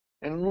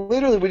 And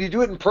literally, when you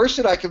do it in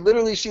person, I can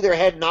literally see their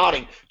head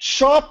nodding,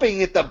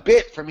 chomping at the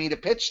bit for me to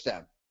pitch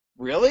them.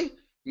 Really?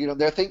 You know,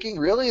 they're thinking,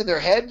 really, in their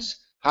heads?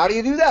 How do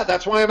you do that?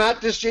 That's why I'm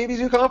at this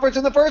JVZoo conference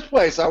in the first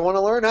place. I want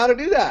to learn how to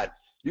do that.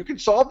 You can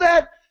solve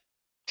that?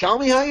 Tell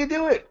me how you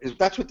do it.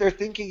 That's what they're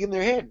thinking in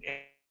their head.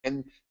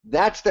 And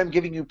that's them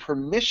giving you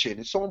permission.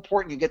 It's so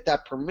important you get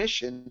that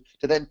permission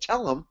to then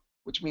tell them,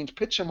 which means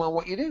pitch them on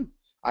what you do.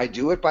 I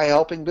do it by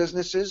helping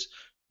businesses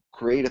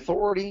create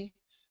authority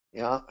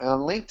on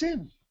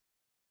LinkedIn.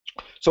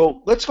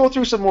 So let's go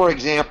through some more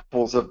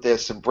examples of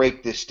this and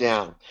break this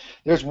down.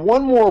 There's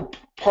one more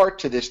part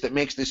to this that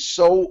makes this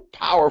so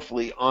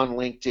powerfully on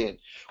LinkedIn.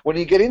 When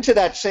you get into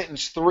that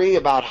sentence 3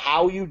 about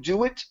how you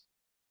do it,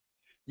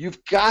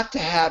 you've got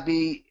to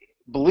be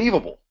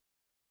believable.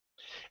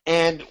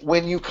 And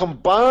when you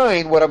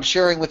combine what I'm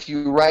sharing with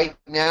you right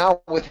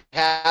now with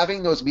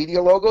having those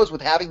media logos,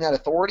 with having that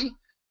authority,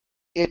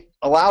 it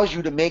allows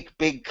you to make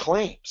big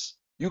claims.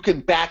 You can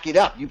back it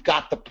up. You've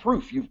got the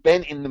proof. You've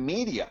been in the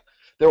media.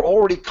 They're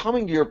already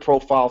coming to your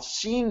profile,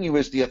 seeing you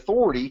as the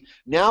authority.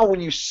 Now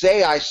when you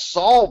say, I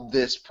solved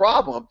this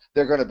problem,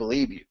 they're going to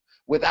believe you.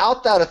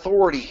 Without that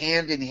authority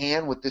hand in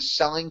hand with this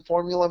selling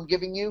formula I'm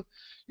giving you,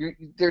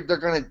 they're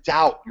going to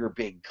doubt your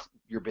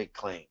big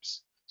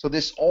claims. So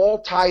this all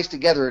ties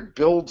together. It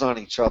builds on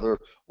each other,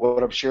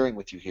 what I'm sharing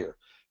with you here.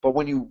 But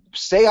when you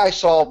say, I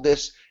solved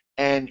this,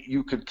 and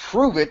you can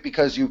prove it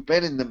because you've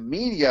been in the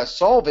media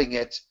solving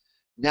it,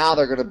 now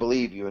they're going to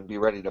believe you and be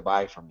ready to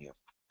buy from you.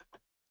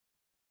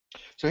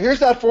 So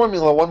here's that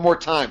formula one more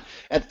time.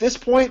 At this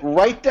point,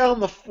 write down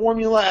the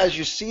formula as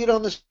you see it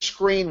on the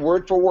screen,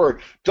 word for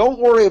word. Don't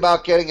worry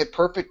about getting it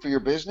perfect for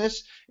your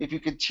business. If you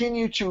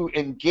continue to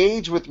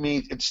engage with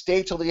me and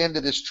stay till the end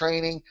of this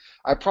training,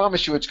 I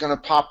promise you it's going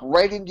to pop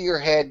right into your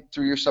head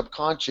through your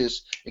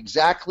subconscious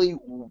exactly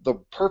the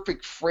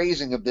perfect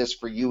phrasing of this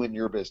for you and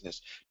your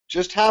business.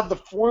 Just have the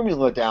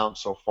formula down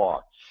so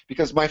far,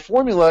 because my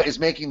formula is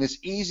making this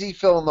easy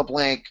fill in the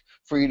blank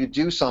for you to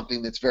do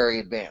something that's very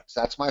advanced.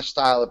 That's my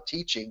style of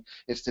teaching,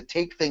 is to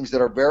take things that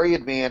are very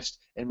advanced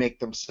and make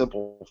them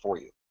simple for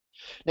you.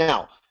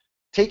 Now,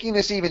 taking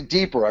this even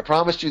deeper, I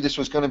promised you this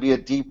was going to be a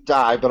deep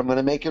dive, but I'm going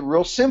to make it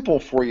real simple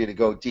for you to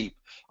go deep.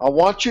 I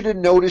want you to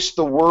notice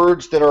the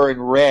words that are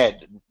in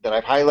red, that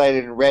I've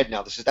highlighted in red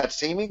now. This is that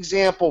same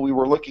example we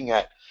were looking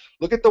at.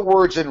 Look at the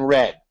words in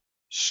red: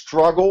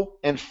 struggle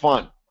and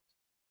fun.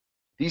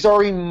 These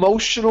are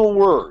emotional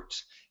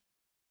words.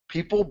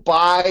 People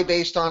buy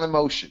based on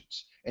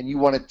emotions, and you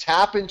want to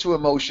tap into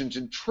emotions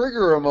and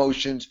trigger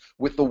emotions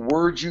with the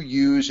words you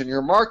use in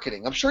your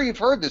marketing. I'm sure you've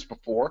heard this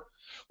before.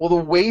 Well, the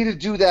way to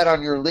do that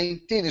on your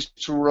LinkedIn is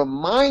to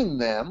remind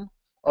them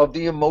of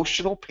the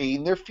emotional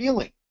pain they're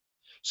feeling.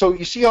 So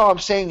you see how I'm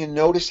saying, and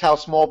notice how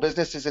small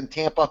businesses in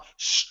Tampa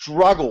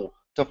struggle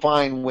to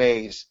find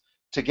ways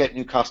to get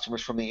new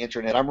customers from the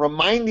internet. I'm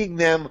reminding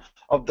them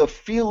of the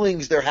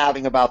feelings they're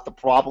having about the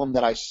problem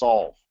that I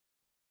solve.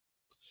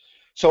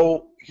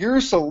 So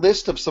here's a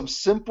list of some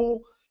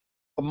simple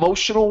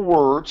emotional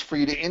words for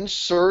you to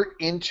insert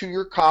into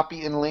your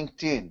copy in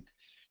LinkedIn.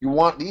 You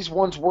want these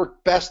ones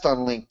work best on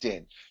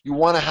LinkedIn. You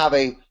want to have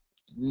a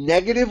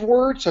negative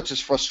word such as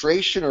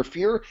frustration or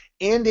fear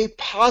and a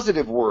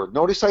positive word.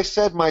 Notice I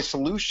said my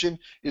solution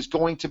is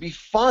going to be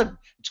fun.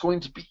 It's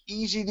going to be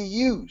easy to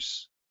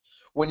use.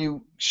 When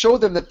you show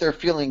them that they're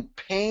feeling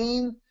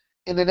pain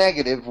in the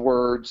negative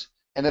words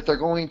and that they're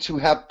going to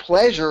have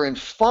pleasure and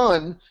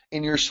fun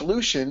in your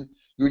solution,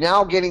 you're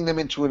now getting them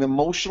into an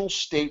emotional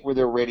state where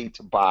they're ready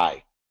to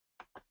buy.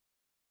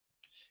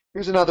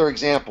 Here's another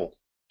example.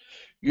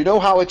 You know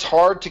how it's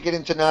hard to get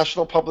into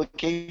national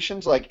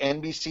publications like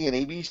NBC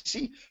and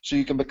ABC so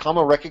you can become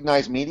a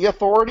recognized media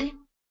authority?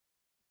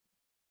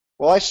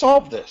 Well, I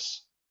solved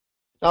this.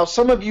 Now,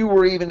 some of you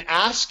were even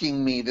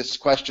asking me this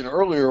question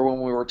earlier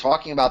when we were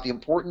talking about the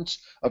importance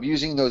of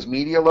using those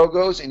media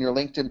logos in your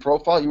LinkedIn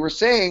profile. You were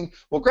saying,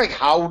 well, Greg,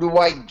 how do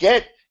I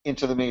get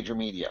into the major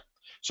media?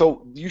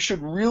 So you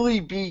should really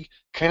be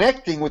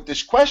connecting with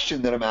this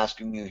question that I'm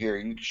asking you here.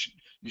 You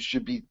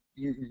should be,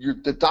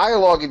 the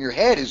dialogue in your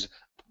head is,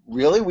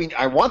 really,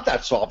 I want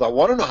that solved. I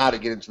want to know how to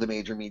get into the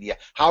major media.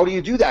 How do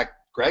you do that,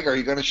 Greg? Are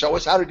you going to show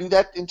us how to do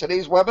that in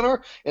today's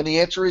webinar? And the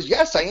answer is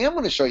yes, I am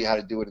going to show you how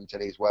to do it in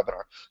today's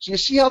webinar. So you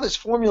see how this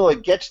formula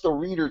gets the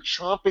reader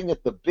chomping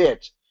at the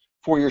bit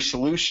for your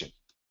solution.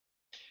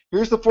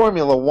 Here's the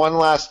formula one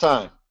last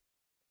time.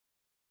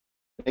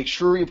 Make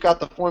sure you've got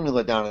the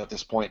formula down at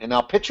this point. And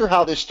now picture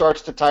how this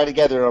starts to tie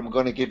together. I'm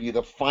going to give you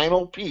the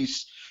final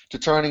piece to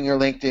turning your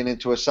LinkedIn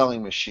into a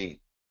selling machine.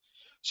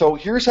 So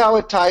here's how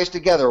it ties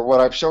together, what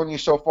I've shown you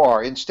so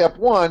far. In step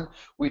one,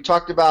 we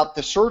talked about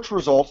the search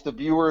results the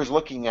viewer is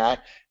looking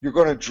at. You're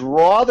going to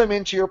draw them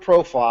into your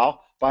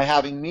profile by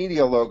having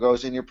media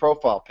logos in your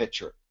profile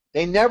picture.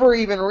 They never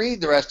even read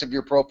the rest of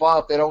your profile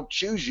if they don't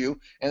choose you,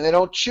 and they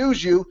don't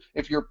choose you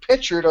if your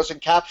picture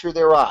doesn't capture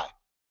their eye.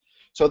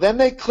 So then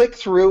they click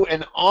through,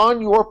 and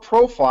on your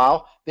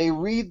profile, they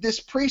read this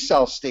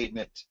pre-sale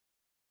statement.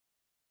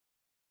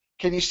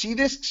 Can you see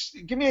this?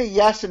 Give me a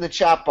yes in the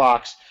chat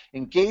box.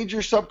 Engage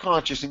your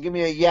subconscious and give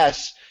me a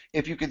yes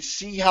if you can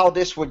see how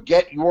this would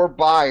get your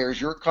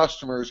buyers, your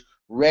customers,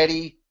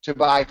 ready to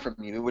buy from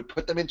you. It would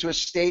put them into a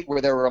state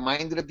where they're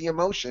reminded of the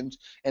emotions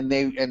and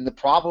the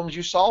problems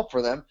you solve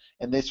for them,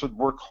 and this would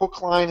work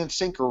hook, line, and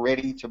sinker,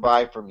 ready to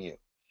buy from you.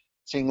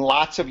 Seeing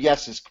lots of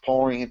yeses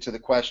pouring into the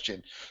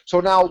question. So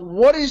now,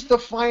 what is the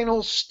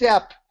final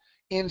step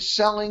in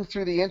selling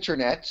through the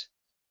internet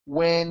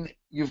when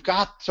you've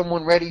got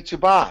someone ready to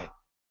buy?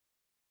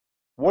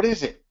 What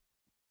is it?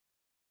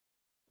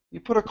 You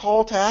put a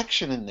call to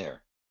action in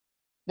there.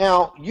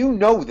 Now, you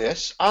know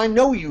this. I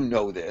know you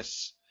know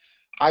this.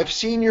 I've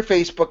seen your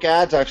Facebook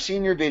ads. I've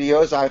seen your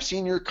videos. I've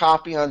seen your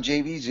copy on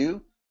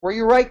JVZoo where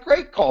you write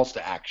great calls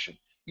to action.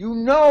 You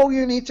know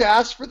you need to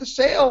ask for the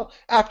sale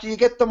after you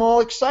get them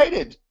all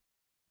excited.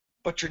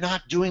 But you're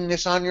not doing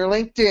this on your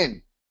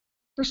LinkedIn.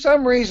 For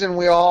some reason,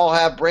 we all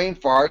have brain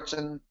farts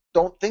and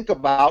don't think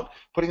about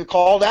putting a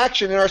call to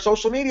action in our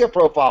social media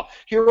profile.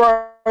 Here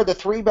are the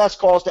 3 best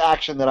calls to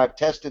action that I've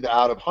tested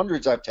out of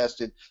hundreds I've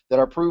tested that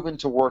are proven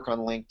to work on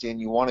LinkedIn.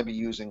 You want to be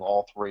using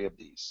all 3 of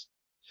these.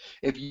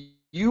 If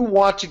you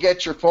want to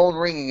get your phone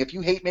ringing, if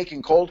you hate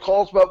making cold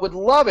calls but would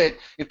love it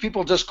if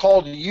people just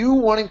called you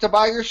wanting to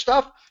buy your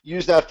stuff,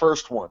 use that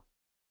first one.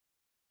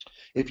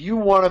 If you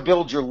want to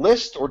build your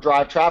list or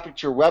drive traffic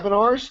to your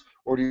webinars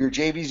or to your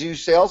JVZoo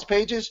sales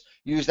pages,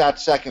 use that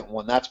second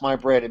one. That's my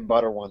bread and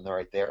butter one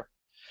right there.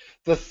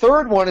 The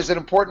third one is an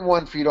important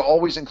one for you to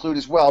always include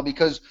as well,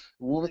 because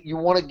you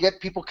want to get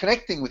people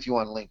connecting with you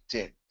on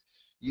LinkedIn.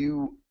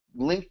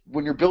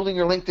 When you're building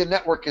your LinkedIn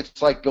network,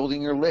 it's like building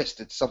your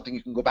list. It's something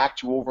you can go back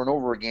to over and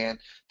over again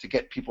to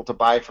get people to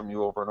buy from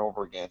you over and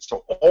over again. So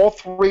all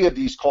 3 of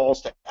these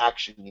calls to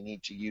action you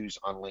need to use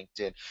on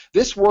LinkedIn.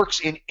 This works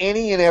in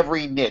any and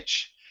every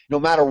niche, no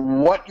matter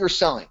what you're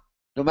selling,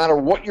 no matter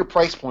what your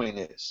price point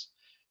is.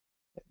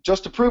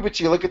 Just to prove it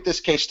to you, look at this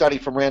case study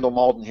from Randall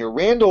Malden here.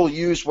 Randall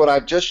used what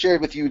I've just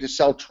shared with you to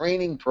sell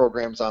training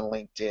programs on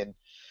LinkedIn.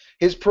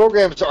 His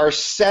programs are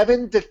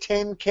 $7 to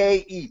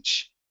 $10K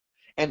each.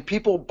 And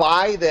people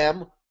buy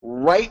them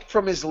right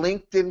from his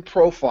LinkedIn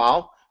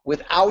profile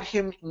without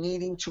him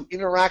needing to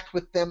interact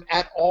with them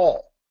at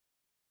all.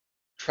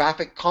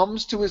 Traffic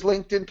comes to his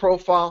LinkedIn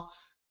profile.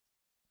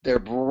 They're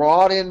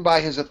brought in by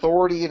his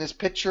authority in his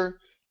picture.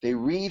 They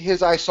read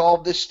his I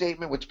solved this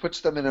statement, which puts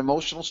them in an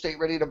emotional state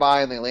ready to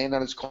buy, and they land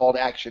on his call to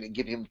action and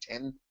give him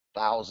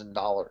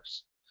 $10,000.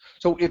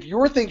 So if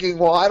you're thinking,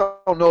 well, I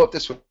don't know if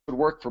this would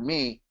work for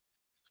me,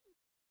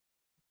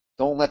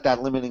 don't let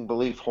that limiting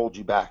belief hold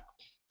you back.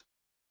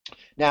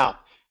 Now,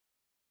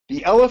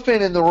 the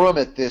elephant in the room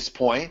at this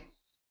point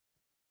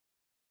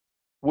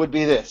would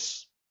be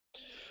this.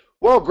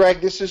 Well, Greg,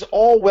 this is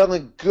all well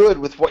and good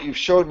with what you've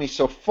showed me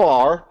so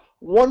far.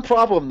 One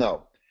problem,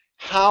 though.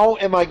 How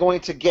am I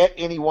going to get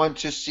anyone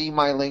to see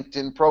my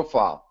LinkedIn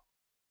profile?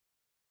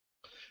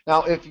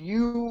 Now, if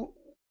you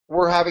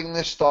were having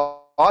this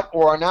thought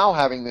or are now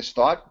having this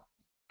thought,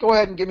 go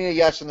ahead and give me a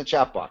yes in the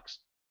chat box,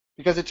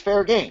 because it's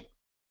fair game.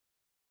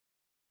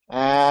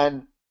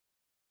 And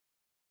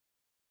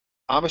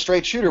I'm a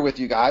straight shooter with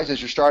you guys, as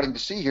you're starting to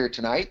see here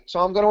tonight, so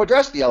I'm going to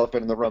address the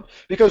elephant in the room.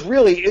 Because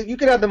really, you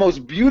could have the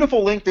most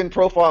beautiful LinkedIn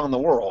profile in the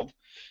world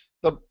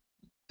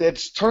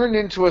that's turned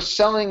into a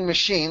selling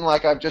machine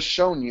like I've just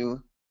shown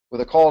you with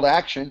a call to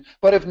action,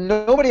 but if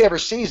nobody ever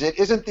sees it,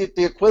 isn't it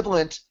the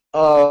equivalent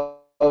of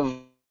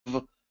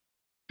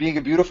being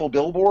a beautiful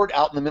billboard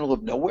out in the middle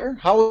of nowhere?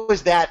 How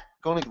is that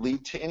going to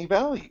lead to any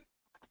value?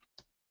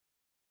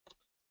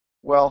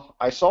 Well,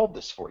 I solved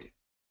this for you.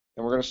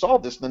 And we're going to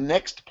solve this in the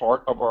next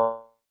part of our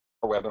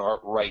webinar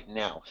right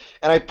now.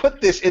 And I put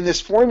this in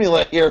this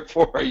formula here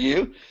for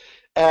you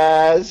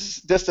as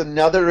just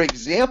another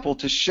example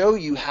to show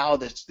you how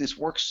this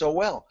works so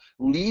well.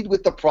 Lead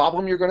with the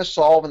problem you're going to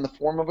solve in the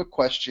form of a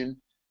question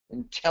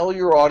and tell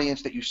your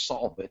audience that you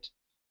solve it,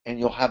 and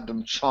you'll have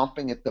them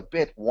chomping at the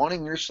bit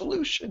wanting your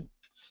solution.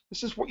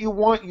 This is what you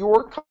want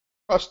your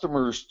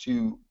customers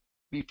to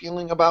be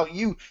feeling about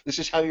you. This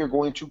is how you're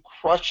going to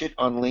crush it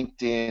on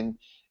LinkedIn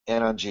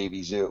and on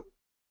JVZoo.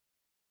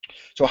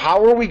 So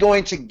how are we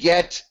going to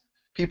get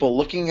people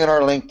looking at our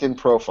LinkedIn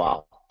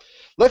profile?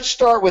 Let's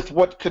start with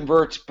what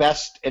converts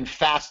best and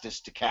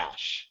fastest to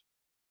cash.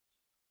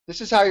 This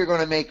is how you're going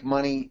to make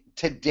money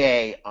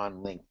today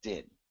on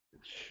LinkedIn.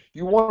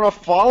 You want to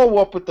follow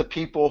up with the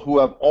people who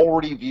have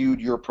already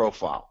viewed your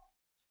profile.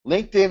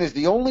 LinkedIn is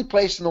the only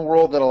place in the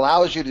world that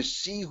allows you to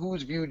see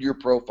who's viewed your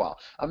profile.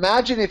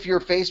 Imagine if your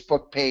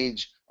Facebook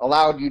page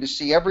allowed you to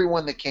see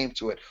everyone that came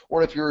to it,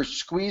 or if your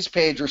squeeze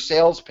page or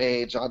sales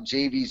page on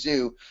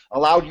JVZoo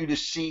allowed you to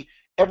see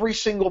every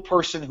single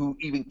person who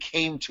even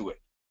came to it.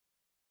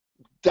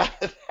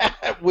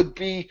 That would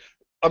be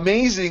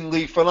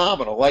amazingly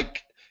phenomenal.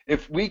 Like,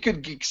 if we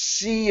could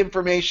see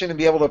information and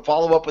be able to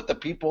follow up with the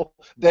people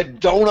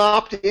that don't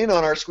opt in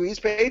on our squeeze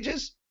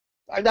pages,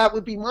 that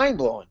would be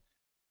mind-blowing.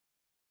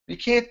 You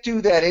can't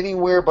do that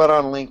anywhere but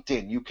on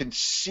LinkedIn. You can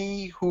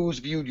see who's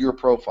viewed your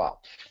profile.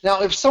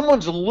 Now, if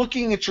someone's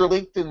looking at your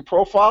LinkedIn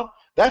profile,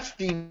 that's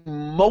the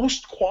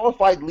most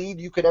qualified lead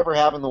you could ever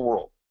have in the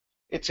world.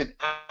 It's an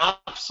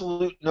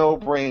absolute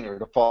no-brainer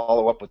to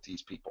follow up with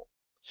these people.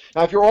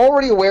 Now, if you're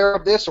already aware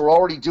of this or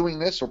already doing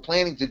this or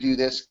planning to do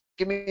this,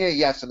 give me a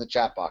yes in the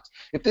chat box.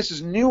 If this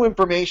is new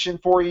information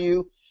for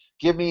you,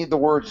 give me the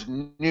words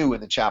new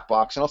in the chat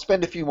box, and I'll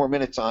spend a few more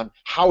minutes on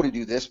how to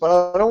do this,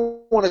 but I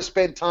don't want to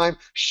spend time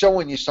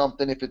showing you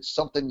something if it's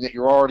something that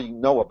you already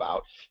know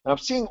about. And I'm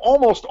seeing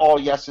almost all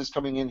yeses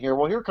coming in here.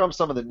 Well, here comes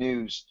some of the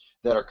news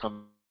that are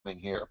coming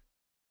here.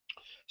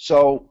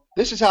 So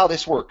this is how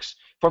this works.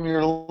 From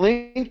your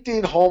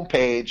LinkedIn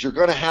homepage, you're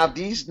going to have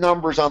these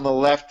numbers on the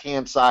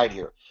left-hand side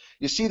here.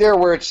 You see there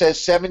where it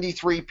says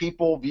 73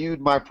 people viewed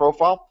my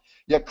profile?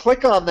 You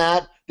click on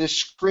that, this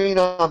screen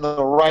on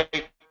the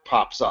right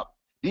pops up.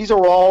 These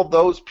are all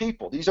those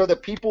people. These are the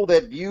people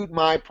that viewed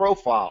my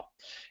profile.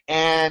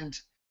 And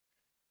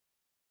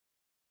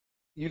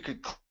you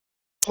could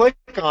click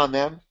on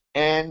them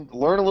and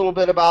learn a little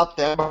bit about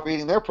them by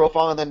reading their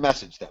profile and then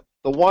message them.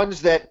 The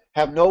ones that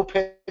have no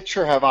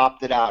picture have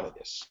opted out of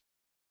this.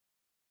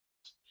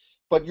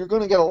 But you're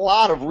going to get a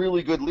lot of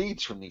really good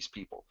leads from these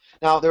people.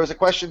 Now, there was a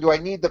question, do I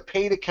need the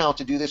paid account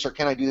to do this, or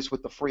can I do this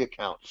with the free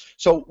account?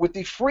 So with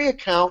the free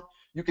account,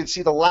 you can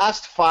see the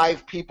last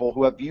 5 people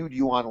who have viewed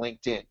you on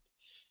LinkedIn.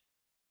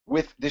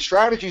 With the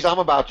strategies I'm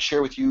about to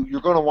share with you,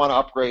 you're going to want to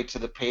upgrade to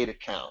the paid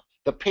account.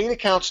 The paid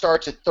account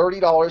starts at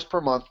 $30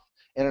 per month,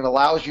 and it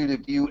allows you to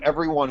view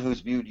everyone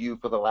who's viewed you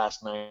for the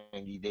last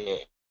 90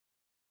 days.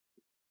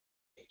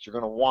 You're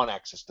going to want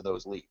access to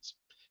those leads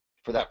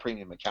for that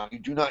premium account.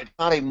 It's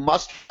not a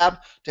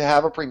must-have to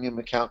have a premium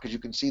account, because you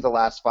can see the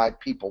last 5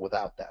 people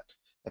without that.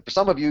 And for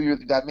some of you,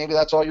 maybe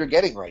that's all you're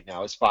getting right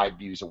now is 5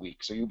 views a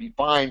week. So you'll be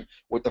fine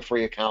with the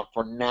free account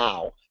for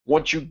now.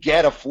 Once you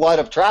get a flood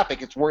of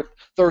traffic, it's worth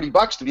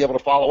 $30 to be able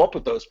to follow up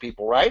with those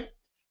people, right?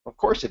 Of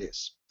course it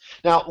is.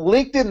 Now,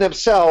 LinkedIn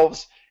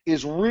themselves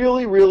is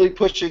really, really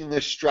pushing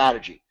this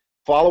strategy.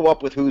 Follow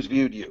up with who's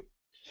viewed you.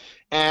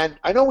 And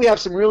I know we have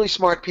some really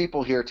smart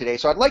people here today,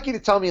 so I'd like you to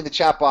tell me in the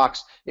chat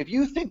box if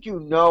you think you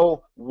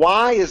know,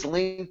 why is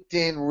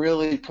LinkedIn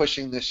really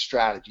pushing this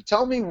strategy?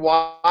 Tell me,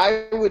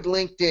 why would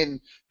LinkedIn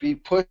be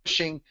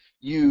pushing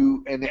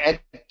you and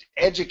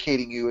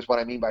educating you, is what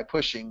I mean by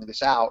pushing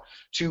this out,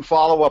 to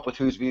follow up with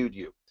who's viewed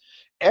you.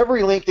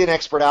 Every LinkedIn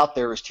expert out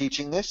there is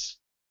teaching this,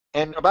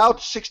 and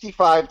about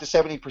 65 to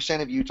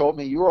 70% of you told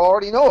me you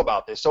already know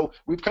about this. So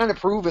we've kind of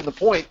proven the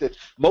point that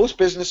most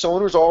business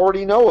owners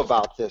already know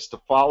about this, to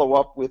follow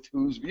up with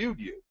who's viewed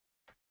you.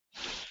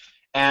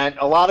 And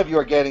a lot of you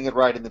are getting it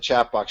right in the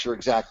chat box. You're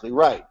exactly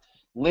right.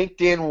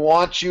 LinkedIn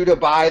wants you to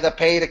buy the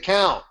paid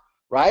account,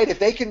 right? If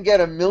they can get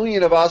 1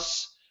 million of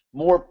us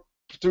more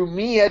through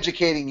me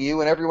educating you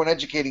and everyone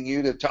educating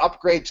you to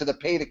upgrade to the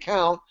paid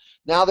account,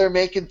 now they're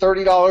making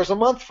 $30 a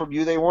month from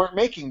you they weren't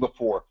making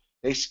before.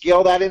 They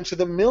scale that into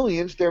the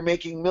millions, they're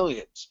making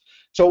millions.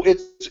 So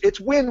it's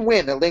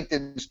win-win that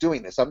LinkedIn's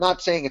doing this. I'm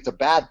not saying it's a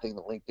bad thing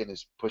that LinkedIn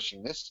is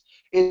pushing this.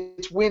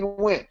 It's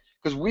win-win,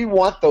 because we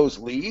want those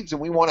leads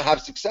and we want to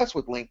have success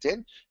with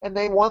LinkedIn, and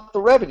they want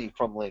the revenue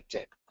from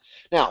LinkedIn.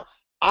 Now,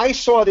 I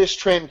saw this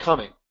trend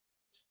coming,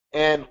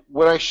 and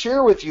what I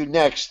share with you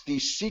next, the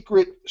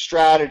secret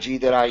strategy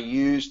that I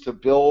used to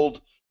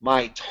build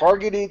my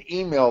targeted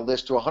email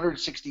list to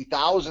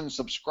 160,000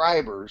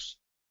 subscribers,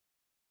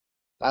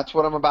 that's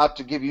what I'm about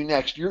to give you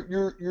next.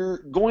 You're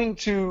going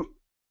to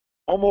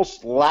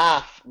almost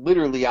laugh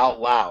literally out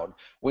loud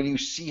when you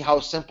see how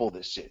simple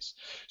this is.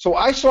 So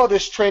I saw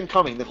this trend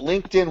coming, that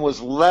LinkedIn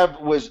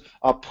was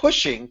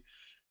pushing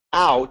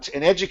out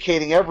and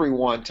educating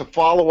everyone to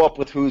follow up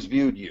with who's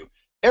viewed you.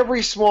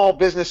 Every small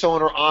business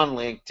owner on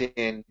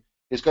LinkedIn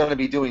is going to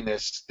be doing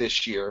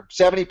this year.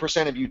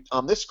 70% of you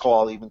on this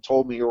call even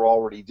told me you're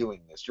already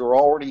doing this. You're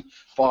already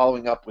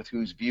following up with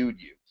who's viewed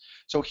you.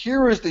 So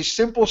here is the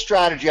simple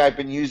strategy I've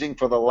been using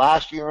for the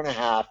last 1.5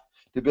 years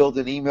to build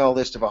an email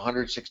list of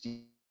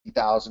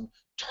 160,000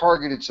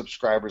 targeted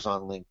subscribers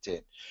on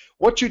LinkedIn.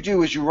 What you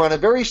do is you run a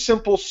very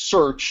simple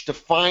search to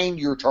find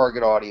your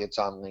target audience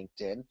on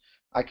LinkedIn.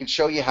 I can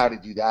show you how to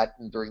do that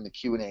during the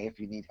Q&A if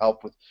you need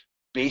help with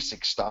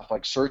basic stuff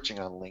like searching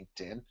on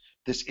LinkedIn.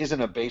 This isn't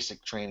a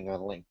basic training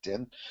on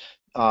LinkedIn.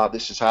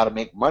 This is how to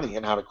make money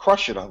and how to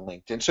crush it on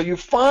LinkedIn. So you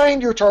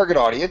find your target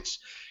audience,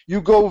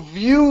 you go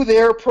view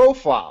their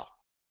profile.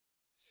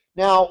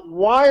 Now,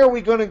 why are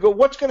we going to go,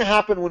 what's going to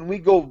happen when we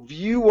go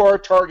view our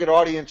target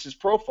audience's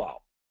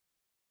profile?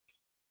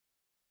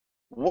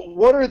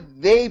 What are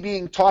they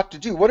being taught to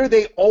do? What are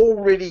they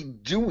already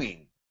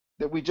doing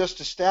that we just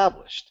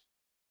established?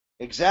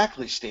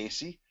 Exactly,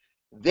 Stacy.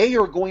 They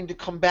are going to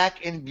come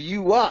back and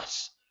view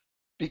us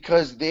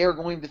because they are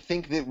going to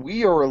think that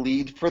we are a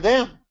lead for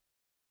them.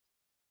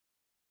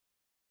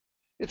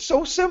 It's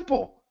so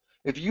simple.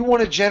 If you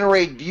want to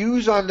generate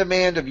views on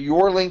demand of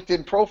your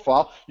LinkedIn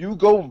profile, you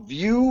go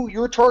view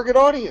your target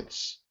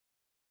audience.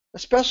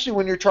 Especially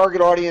when your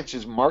target audience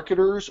is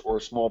marketers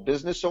or small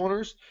business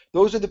owners.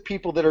 Those are the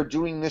people that are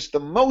doing this the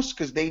most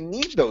because they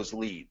need those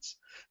leads.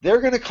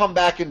 They're going to come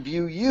back and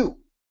view you.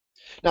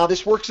 Now,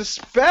 this works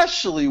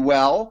especially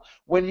well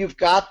when you've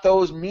got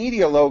those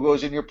media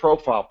logos in your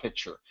profile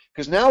picture,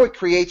 because now it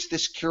creates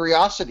this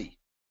curiosity.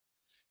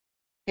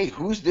 Hey,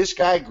 who's this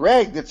guy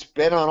Greg that's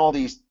been on all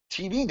these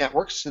TV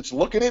networks that's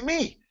looking at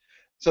me?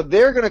 So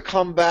they're going to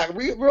come back.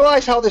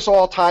 Realize how this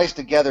all ties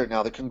together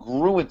now, the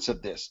congruence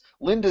of this.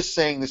 Linda's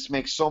saying this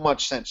makes so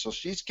much sense, so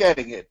she's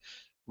getting it.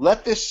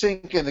 Let this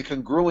sink in, the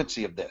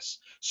congruency of this.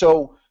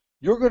 So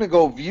you're going to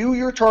go view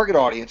your target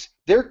audience.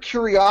 Their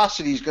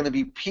curiosity is going to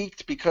be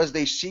piqued because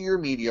they see your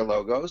media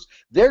logos.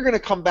 They're going to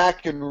come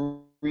back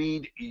and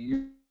read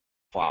your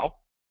profile.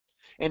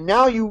 And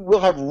now you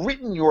will have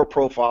written your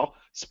profile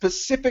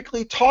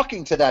specifically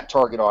talking to that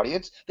target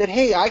audience that,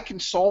 hey, I can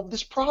solve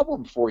this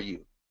problem for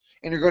you.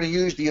 And you're going to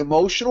use the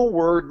emotional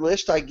word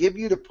list I give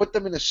you to put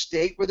them in a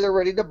state where they're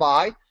ready to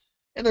buy.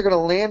 and they're going to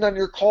land on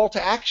your call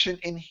to action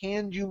and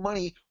hand you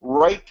money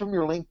right from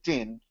your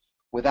LinkedIn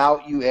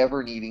without you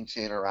ever needing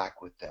to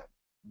interact with them.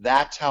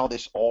 That's how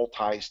this all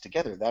ties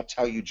together. That's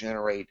how you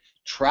generate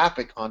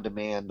traffic on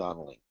demand on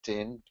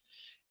LinkedIn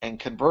and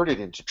convert it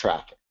into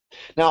traffic.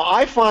 Now,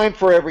 I find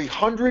for every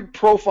 100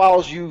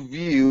 profiles you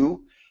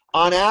view,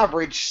 on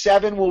average,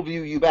 7 will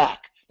view you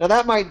back. Now,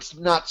 that might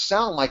not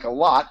sound like a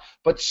lot,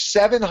 but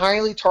 7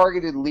 highly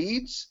targeted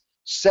leads,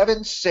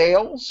 7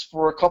 sales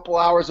for a couple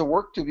hours of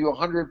work to view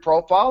 100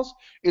 profiles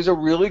is a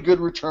really good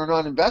return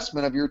on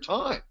investment of your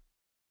time.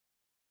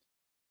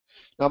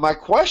 Now, my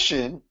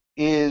question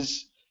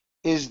is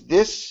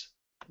this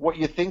what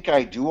you think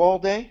I do all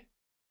day?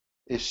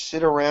 Is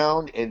sit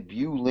around and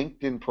view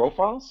LinkedIn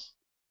profiles?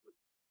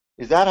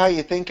 Is that how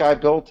you think I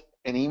built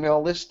an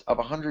email list of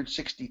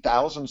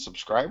 160,000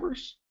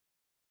 subscribers?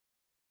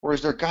 Or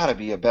is there got to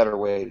be a better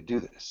way to do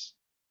this?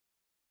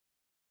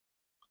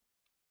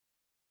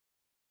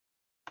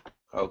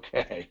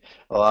 Okay,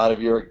 a lot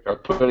of you are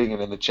putting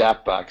it in the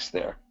chat box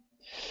there.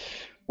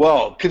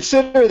 Well,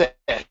 consider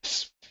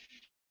this.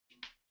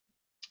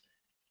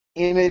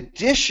 In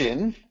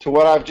addition to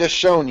what I've just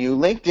shown you,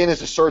 LinkedIn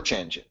is a search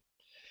engine.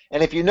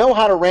 And if you know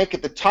how to rank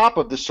at the top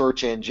of the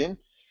search engine,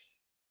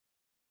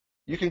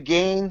 you can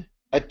gain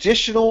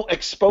additional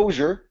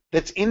exposure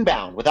that's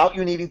inbound without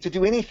you needing to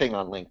do anything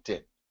on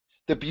LinkedIn.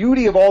 The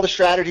beauty of all the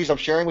strategies I'm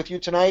sharing with you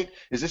tonight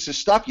is this is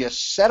stuff you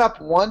set up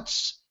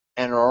once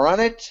and run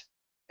it,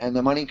 and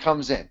the money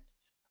comes in.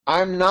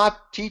 I'm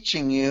not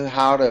teaching you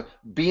how to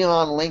be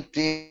on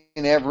LinkedIn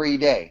every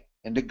day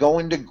and to go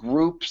into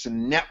groups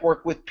and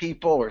network with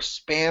people or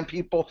spam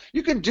people.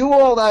 You can do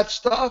all that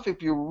stuff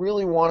if you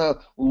really want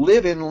to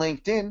live in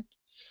LinkedIn.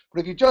 But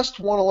if you just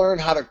want to learn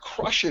how to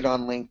crush it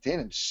on LinkedIn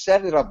and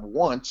set it up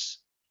once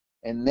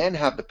and then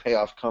have the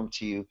payoff come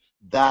to you,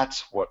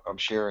 that's what I'm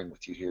sharing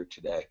with you here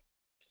today.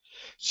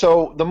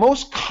 So the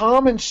most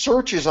common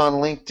searches on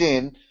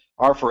LinkedIn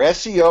are for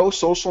SEO,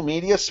 social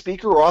media,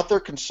 speaker, author,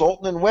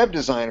 consultant, and web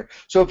designer.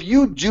 So if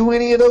you do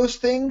any of those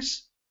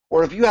things,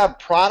 or if you have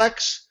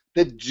products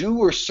that do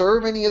or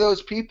serve any of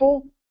those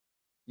people,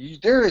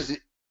 there is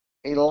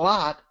a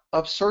lot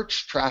of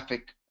search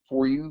traffic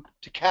for you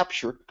to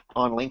capture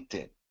on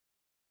LinkedIn.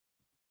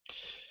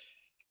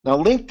 Now,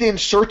 LinkedIn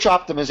search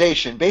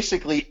optimization,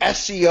 basically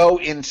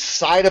SEO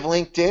inside of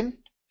LinkedIn,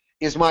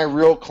 is my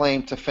real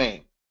claim to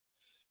fame.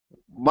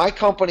 My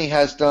company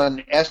has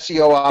done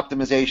SEO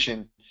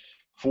optimization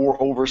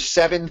for over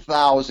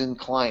 7,000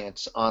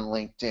 clients on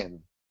LinkedIn,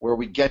 where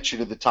we get you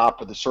to the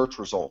top of the search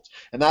results.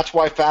 And that's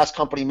why Fast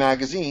Company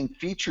Magazine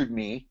featured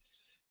me,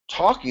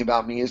 talking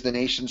about me as the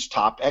nation's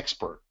top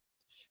expert.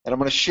 And I'm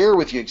going to share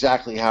with you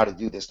exactly how to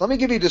do this. Let me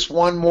give you just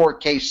one more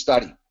case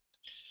study.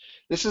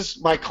 This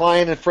is my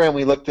client and friend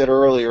we looked at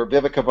earlier,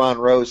 Vivica Von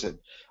Rosen.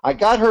 I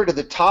got her to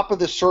the top of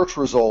the search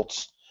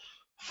results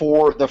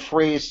for the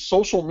phrase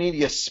social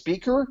media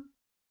speaker,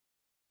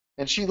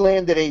 and she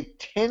landed a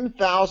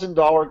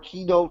 $10,000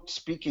 keynote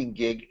speaking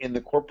gig in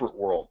the corporate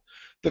world.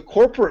 The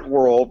corporate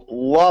world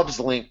loves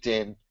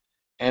LinkedIn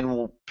and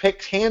will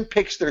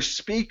handpicks their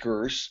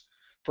speakers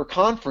for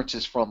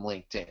conferences from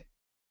LinkedIn.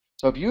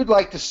 So if you'd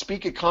like to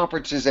speak at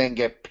conferences and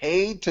get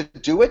paid to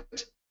do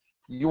it,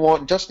 you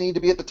won't just need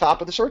to be at the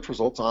top of the search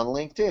results on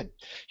LinkedIn.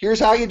 Here's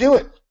how you do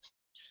it.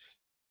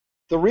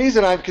 The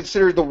reason I'm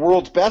considered the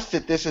world's best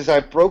at this is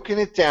I've broken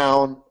it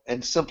down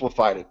and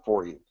simplified it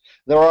for you.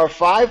 There are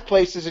 5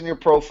 places in your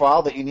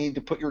profile that you need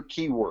to put your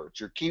keywords.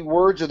 Your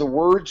keywords are the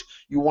words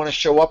you want to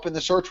show up in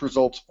the search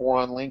results for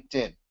on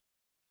LinkedIn.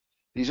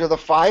 These are the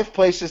 5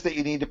 places that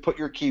you need to put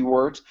your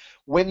keywords.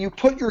 When you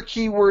put your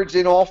keywords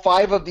in all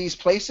 5 of these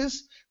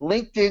places,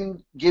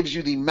 LinkedIn gives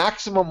you the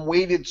maximum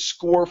weighted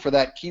score for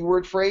that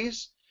keyword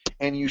phrase,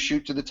 and you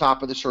shoot to the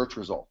top of the search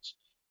results.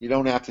 You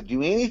don't have to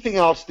do anything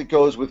else that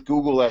goes with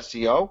Google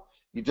SEO.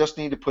 You just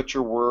need to put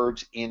your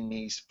words in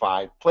these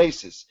 5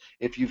 places.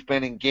 If you've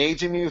been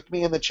engaging with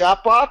me in the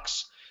chat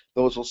box,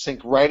 those will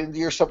sink right into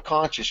your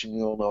subconscious and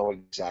you'll know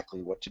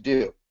exactly what to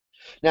do.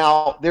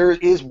 Now, there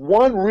is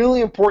one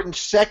really important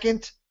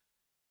second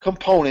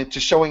component to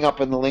showing up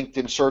in the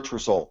LinkedIn search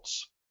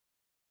results.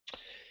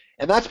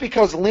 And that's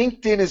because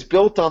LinkedIn is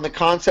built on the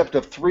concept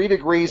of 3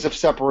 degrees of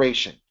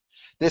separation.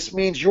 This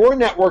means your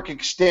network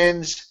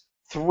extends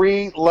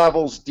 3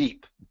 levels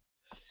deep.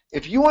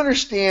 If you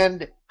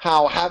understand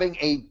how having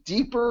a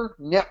deeper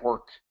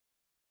network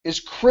is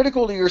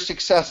critical to your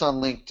success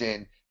on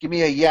LinkedIn, give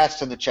me a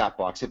yes in the chat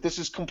box if this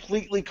is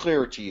completely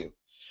clear to you.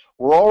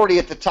 We're already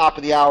at the top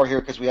of the hour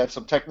here because we had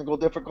some technical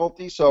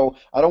difficulties, so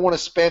I don't want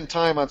to spend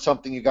time on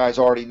something you guys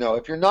already know.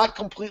 If you're not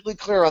completely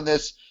clear on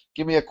this,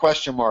 give me a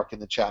question mark in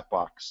the chat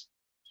box.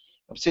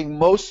 I'm seeing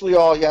mostly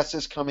all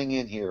yeses coming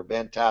in here.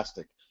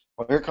 Fantastic.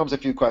 Well, here comes a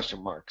few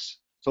question marks.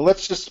 So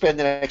let's just spend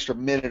an extra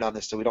minute on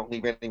this so we don't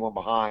leave anyone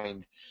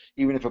behind,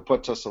 even if it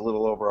puts us a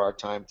little over our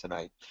time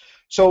tonight.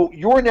 So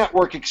your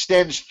network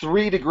extends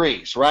 3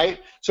 degrees, right?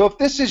 So if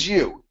this is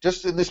you,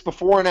 just in this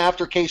before and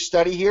after case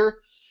study here,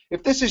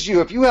 if this is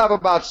you, if you have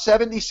about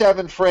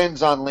 77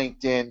 friends on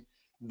LinkedIn,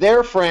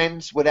 their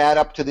friends would add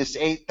up to this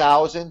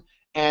 8,000,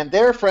 and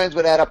their friends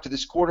would add up to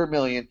this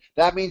 250,000.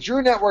 That means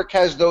your network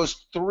has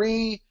those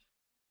three,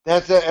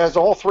 has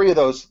all three of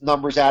those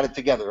numbers added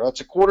together. That's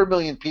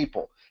 250,000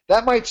 people.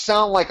 That might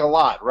sound like a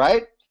lot,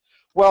 right?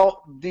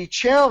 Well, the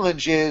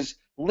challenge is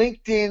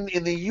LinkedIn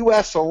in the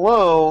US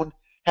alone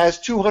has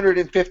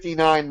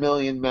 259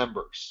 million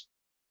members.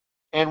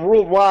 And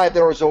worldwide,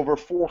 there is over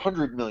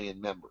 400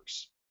 million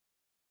members.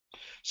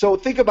 So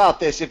think about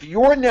this. If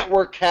your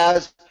network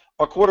has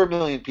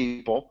 250,000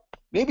 people,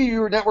 maybe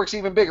your network's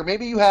even bigger.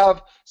 Maybe you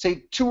have,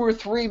 say, 2 or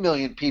 3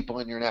 million people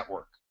in your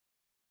network.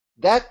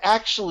 That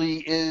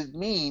actually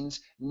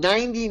means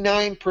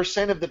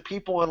 99% of the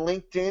people on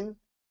LinkedIn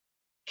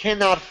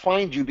cannot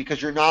find you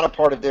because you're not a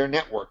part of their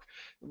network.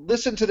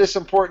 Listen to this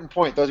important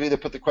point, those of you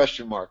that put the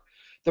question mark.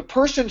 The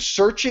person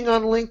searching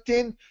on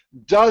LinkedIn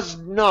does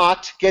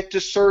not get to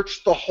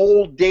search the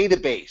whole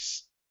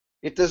database.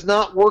 It does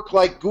not work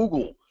like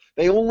Google.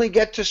 They only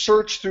get to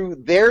search through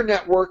their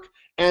network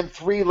and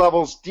 3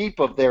 levels deep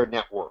of their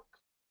network.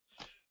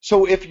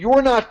 So if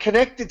you're not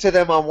connected to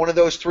them on one of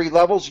those 3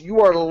 levels,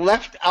 you are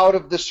left out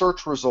of the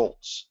search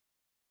results.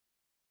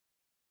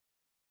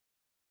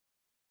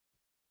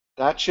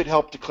 That should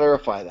help to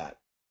clarify that.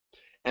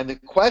 And the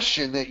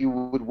question that you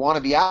would want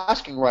to be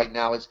asking right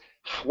now is,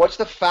 what's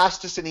the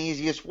fastest and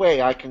easiest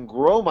way I can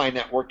grow my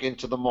network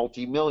into the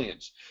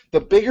multi-millions?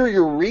 The bigger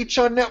your reach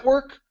on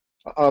network,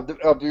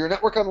 of your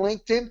network on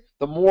LinkedIn,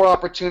 the more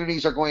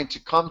opportunities are going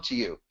to come to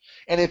you.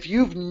 And if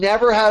you've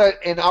never had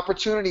an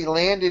opportunity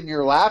land in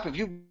your lap, if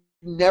you've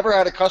never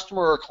had a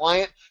customer or a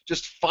client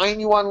just find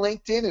you on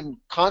LinkedIn and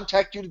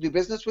contact you to do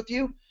business with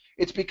you,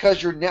 it's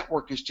because your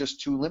network is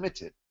just too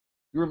limited.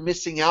 You're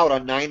missing out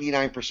on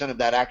 99% of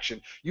that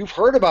action. You've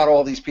heard about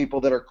all these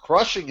people that are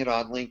crushing it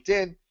on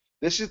LinkedIn.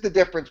 This is the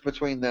difference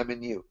between them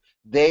and you.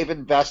 They've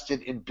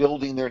invested in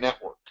building their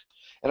network.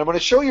 And I'm going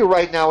to show you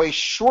right now a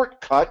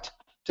shortcut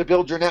to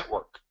build your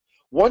network.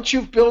 Once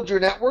you've built your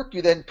network,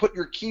 you then put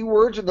your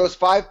keywords in those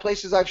 5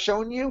 places I've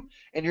shown you,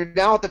 and you're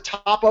now at the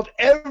top of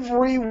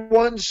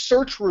everyone's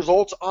search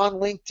results on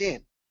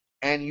LinkedIn.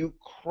 And you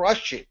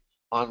crush it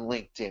on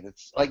LinkedIn.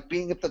 It's like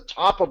being at the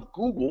top of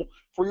Google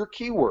for your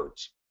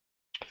keywords.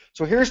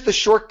 So here's the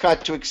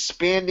shortcut to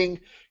expanding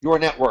your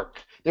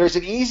network. There's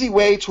an easy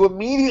way to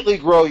immediately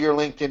grow your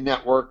LinkedIn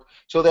network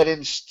so that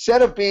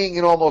instead of being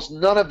in almost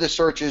none of the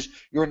searches,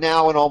 you're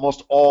now in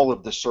almost all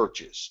of the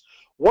searches.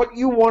 What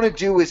you want to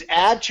do is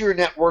add to your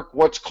network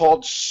what's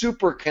called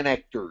super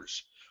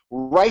connectors.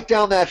 Write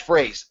down that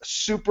phrase,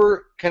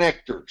 super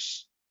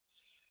connectors.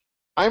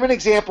 I'm an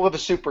example of a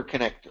super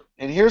connector,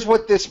 and here's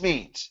what this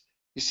means.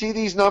 You see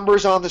these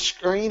numbers on the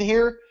screen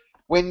here?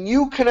 When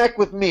you connect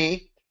with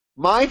me,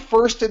 my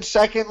first and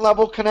second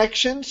level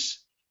connections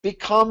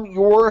become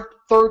your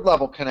third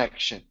level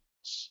connections.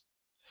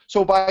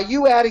 So by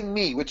you adding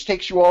me, which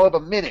takes you all of a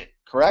minute,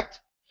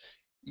 correct?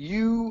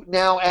 You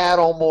now add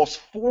almost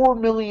 4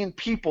 million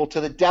people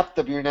to the depth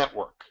of your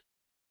network.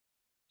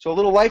 So a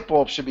little light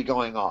bulb should be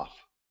going off.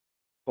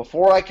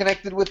 Before I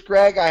connected with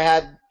Greg, I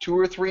had 2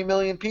 or 3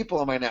 million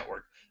people in my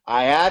network.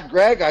 I add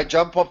Greg, I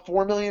jump up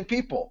 4 million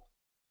people.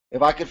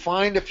 If I could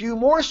find a few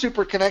more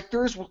super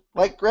connectors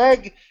like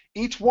Greg,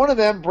 each one of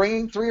them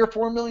bringing 3 or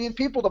 4 million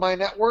people to my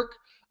network,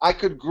 I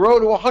could grow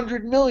to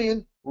 100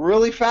 million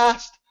really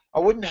fast. I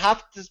wouldn't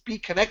have to be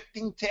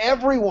connecting to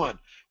everyone.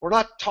 We're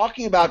not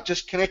talking about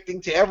just connecting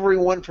to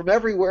everyone from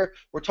everywhere.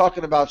 We're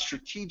talking about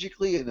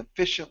strategically and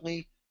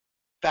efficiently,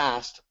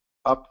 fast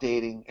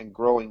updating and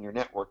growing your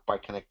network by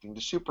connecting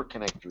to super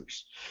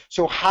connectors.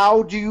 So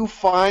how do you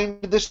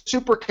find the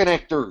super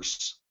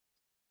connectors?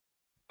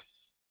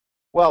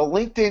 Well,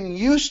 LinkedIn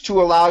used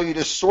to allow you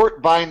to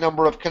sort by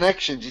number of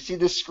connections. You see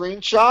this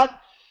screenshot?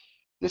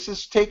 This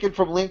is taken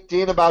from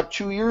LinkedIn about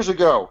 2 years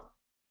ago.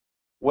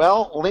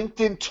 Well,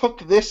 LinkedIn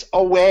took this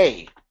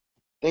away.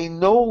 They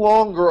no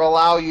longer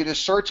allow you to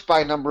search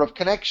by number of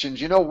connections.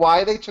 You know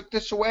why they took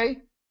this away?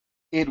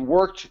 It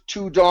worked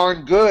too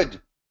darn good.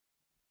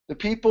 The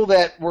people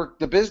that were,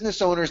 the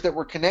business owners that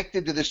were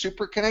connected to the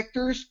super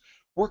connectors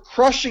were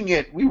crushing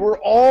it. We were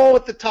all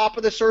at the top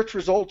of the search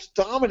results,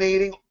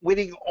 dominating,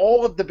 winning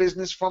all of the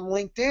business from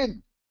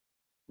LinkedIn.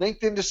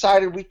 LinkedIn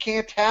decided we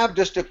can't have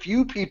just a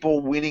few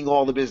people winning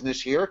all the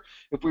business here.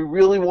 If we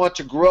really want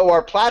to grow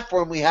our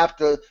platform, we have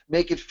to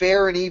make it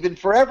fair and even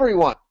for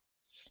everyone.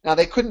 Now,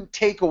 they couldn't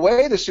take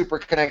away the super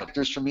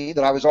connectors from me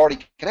that I was already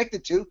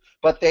connected to,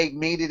 but they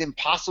made it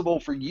impossible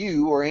for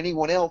you or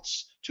anyone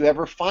else to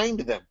ever find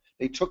them.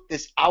 They took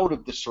this out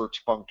of the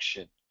search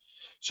function.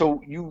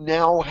 So you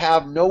now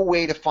have no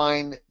way to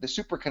find the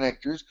super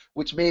connectors,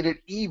 which made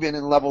it even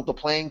and leveled the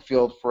playing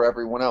field for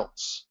everyone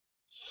else.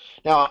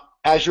 Now,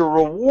 as your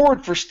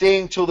reward for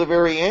staying till the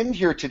very end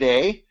here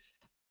today,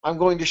 I'm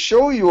going to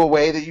show you a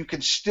way that you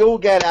can still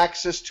get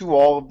access to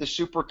all of the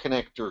super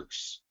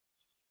connectors.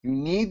 You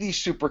need these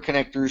super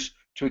connectors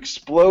to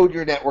explode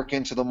your network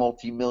into the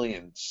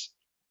multi-millions.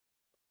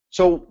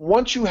 So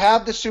once you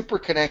have the super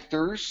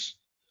connectors,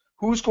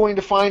 who's going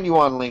to find you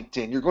on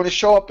LinkedIn? You're going to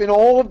show up in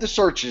all of the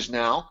searches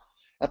now,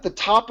 at the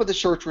top of the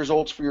search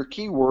results for your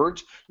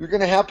keywords. You're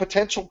going to have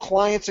potential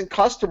clients and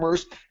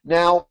customers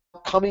now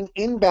coming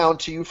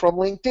inbound to you from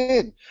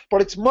LinkedIn.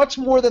 But it's much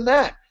more than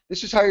that.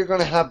 This is how you're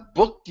going to have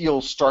book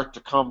deals start to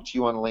come to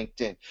you on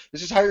LinkedIn.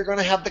 This is how you're going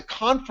to have the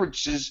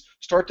conferences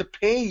start to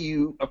pay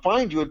you,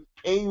 find you and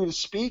pay you to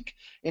speak.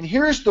 And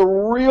here's the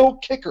real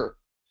kicker.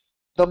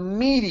 The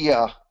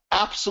media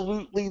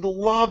absolutely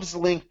loves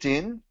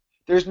LinkedIn.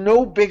 There's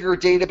no bigger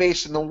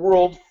database in the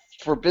world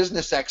for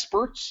business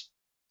experts.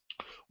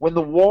 When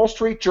the Wall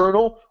Street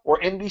Journal or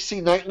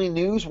NBC Nightly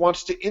News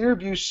wants to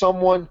interview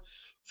someone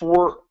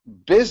for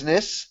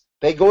business,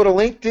 they go to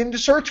LinkedIn to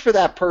search for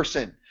that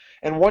person.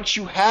 And once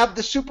you have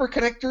the super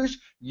connectors,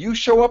 you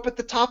show up at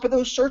the top of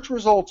those search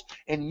results,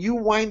 and you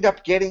wind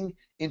up getting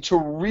into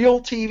real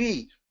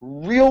TV,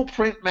 real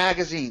print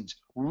magazines,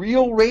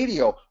 real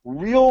radio,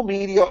 real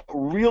media,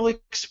 real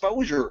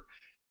exposure.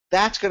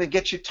 That's going to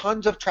get you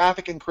tons of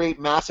traffic and create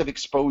massive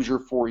exposure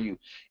for you.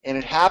 And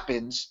it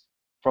happens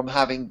from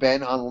having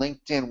been on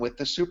LinkedIn with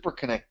the super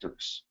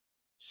connectors.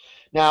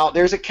 Now,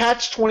 there's a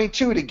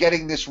catch-22 to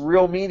getting this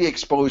real media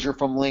exposure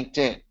from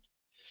LinkedIn.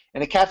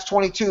 And a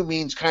catch-22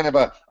 means kind of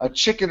a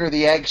chicken or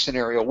the egg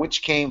scenario,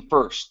 which came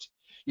first.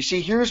 You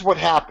see, here's what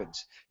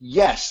happens.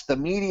 Yes, the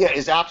media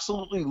is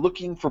absolutely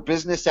looking for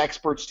business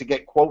experts to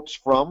get quotes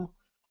from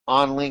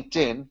on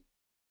LinkedIn.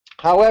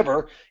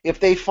 However, if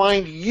they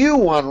find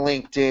you on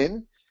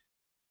LinkedIn,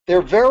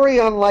 they're very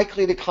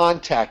unlikely to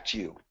contact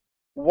you.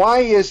 Why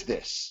is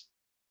this?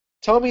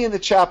 Tell me in the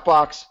chat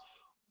box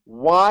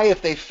why,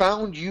 if they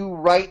found you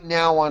right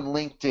now on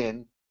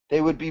LinkedIn,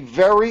 they would be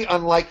very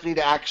unlikely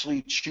to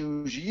actually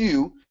choose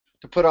you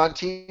to put on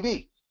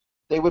TV.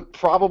 They would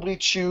probably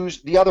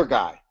choose the other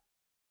guy.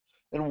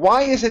 And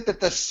why is it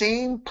that the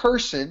same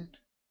person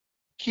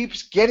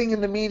keeps getting in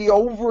the media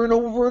over and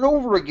over and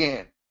over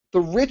again?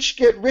 The rich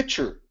get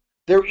richer.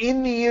 They're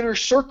in the inner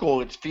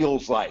circle, it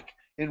feels like,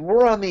 and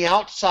we're on the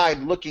outside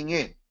looking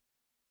in.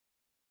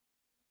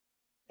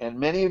 And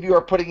many of you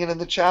are putting it in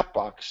the chat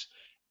box,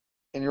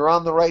 and you're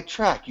on the right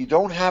track. You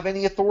don't have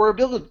any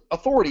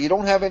authority. You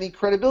don't have any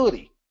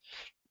credibility.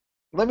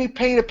 Let me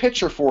paint a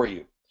picture for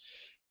you.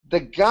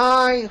 The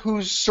guy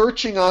who's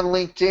searching on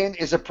LinkedIn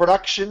is a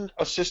production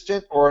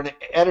assistant or an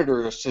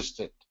editor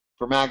assistant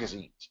for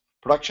magazines,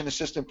 production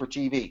assistant for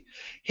TV.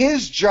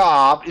 His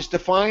job is to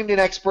find an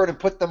expert and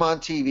put them on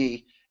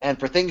TV and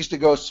for things to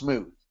go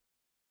smooth.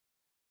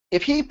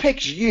 If he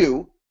picks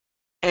you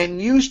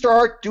and you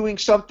start doing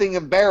something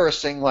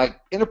embarrassing like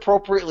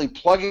inappropriately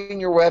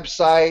plugging your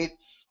website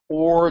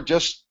or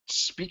just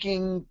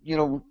speaking,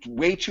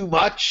 way too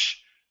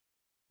much,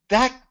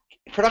 that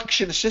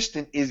production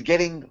assistant is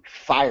getting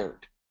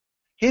fired.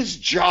 His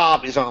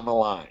job is on the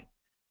line.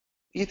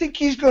 You think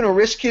he's going to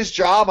risk his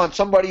job on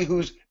somebody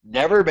who's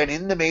never been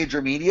in the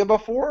major media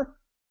before?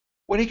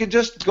 When he can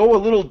just go a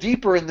little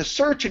deeper in the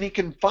search and he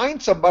can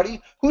find somebody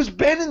who's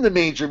been in the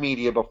major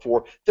media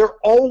before. They're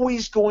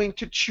always going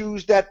to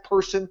choose that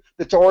person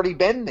that's already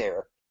been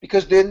there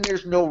because then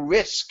there's no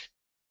risk.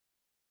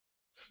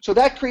 So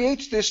that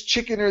creates this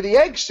chicken or the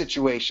egg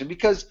situation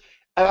because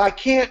I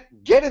can't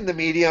get in the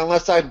media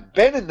unless I've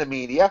been in the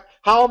media.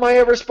 How am I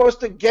ever supposed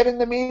to get in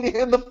the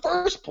media in the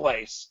first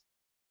place?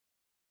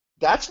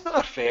 That's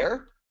not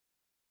fair.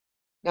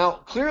 Now,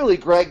 clearly,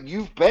 Greg,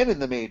 you've been in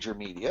the major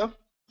media.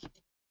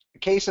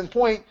 Case in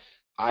point,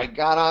 I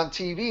got on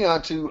TV,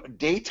 onto a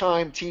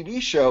daytime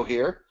TV show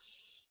here.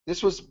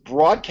 This was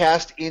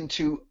broadcast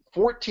into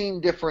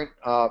 14 different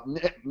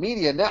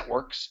media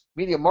networks,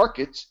 media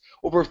markets.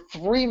 Over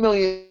 3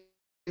 million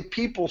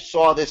people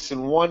saw this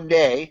in one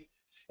day.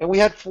 And we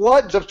had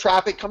floods of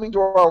traffic coming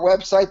to our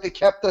website that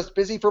kept us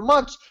busy for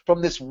months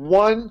from this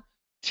one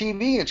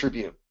TV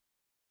interview.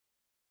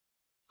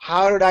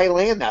 How did I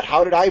land that?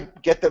 How did I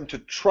get them to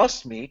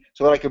trust me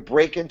so that I could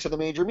break into the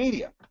major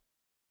media?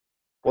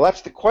 Well,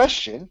 that's the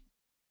question,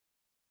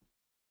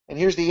 and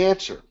here's the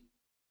answer.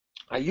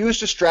 I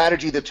used a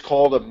strategy that's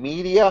called a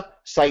media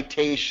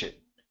citation.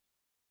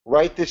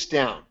 Write this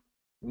down.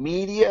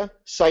 Media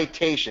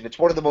citation. It's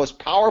one of the most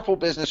powerful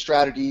business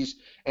strategies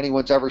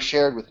anyone's ever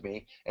shared with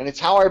me, and it's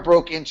how I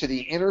broke into the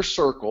inner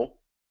circle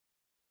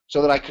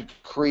so that I could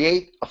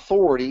create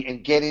authority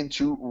and get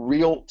into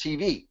real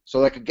TV, so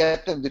that I could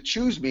get them to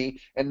choose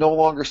me and no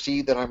longer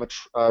see that I'm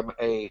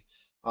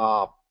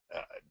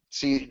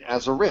see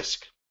as a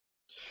risk.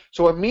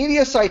 So a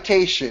media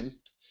citation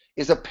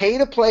is a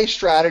pay-to-play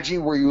strategy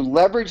where you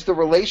leverage the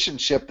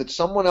relationship that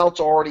someone else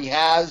already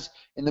has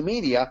in the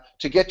media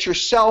to get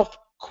yourself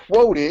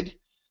quoted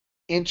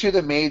into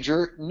the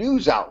major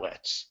news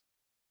outlets.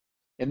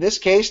 In this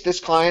case, this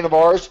client of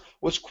ours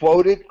was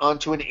quoted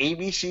onto an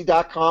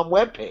abc.com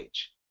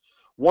webpage.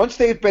 Once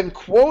they've been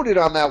quoted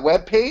on that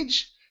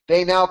webpage,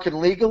 they now can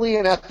legally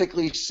and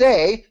ethically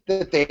say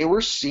that they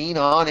were seen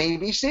on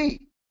ABC.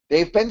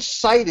 They've been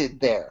cited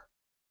there.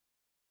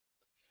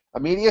 A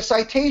media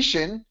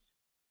citation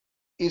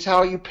is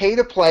how you pay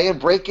to play and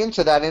break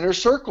into that inner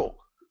circle.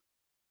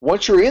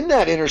 Once you're in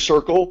that inner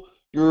circle,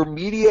 your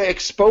media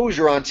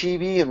exposure on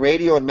TV and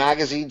radio and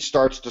magazines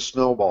starts to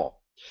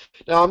snowball.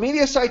 Now, a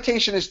media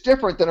citation is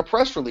different than a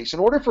press release. In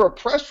order for a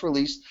press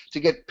release to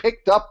get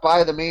picked up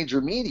by the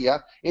major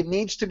media, it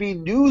needs to be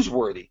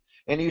newsworthy.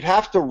 And you'd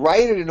have to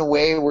write it in a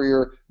way where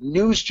you're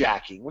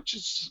newsjacking, which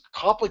is a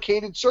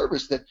complicated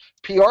service that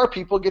PR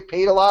people get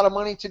paid a lot of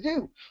money to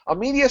do. A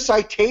media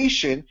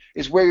citation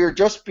is where you're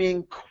just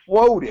being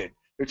quoted.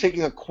 They're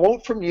taking a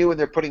quote from you and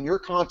they're putting your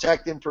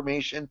contact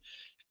information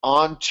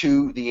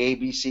onto the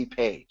ABC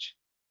page.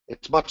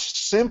 It's a much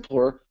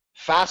simpler,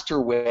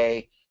 faster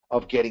way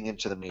of getting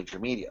into the major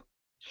media.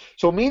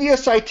 So media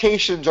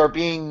citations are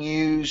being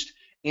used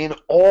in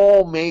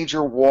all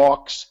major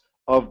walks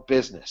of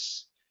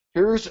business.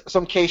 Here's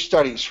some case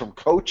studies from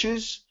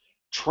coaches,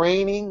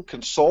 training,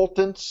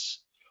 consultants,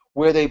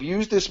 where they've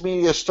used this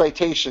media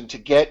citation to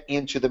get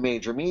into the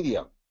major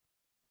media.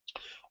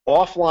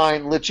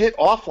 Legit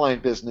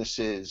offline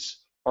businesses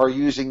are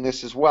using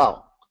this as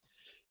well.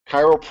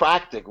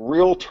 Chiropractic,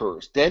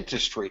 realtors,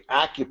 dentistry,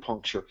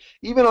 acupuncture,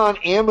 even on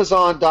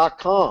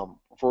Amazon.com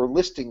for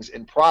listings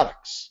and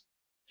products.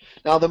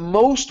 Now, the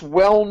most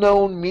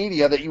well-known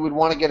media that you would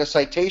want to get a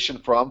citation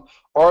from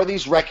are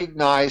these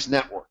recognized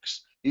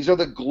networks. These are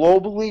the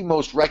globally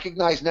most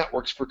recognized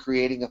networks for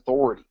creating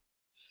authority: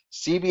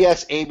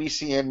 CBS,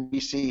 ABC,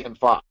 NBC, and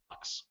Fox.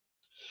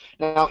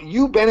 Now,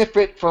 you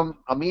benefit from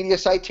a media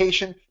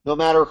citation no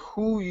matter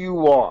who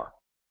you are.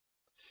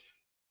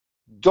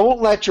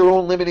 Don't let your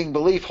own limiting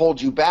belief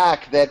hold you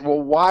back that,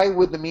 well, why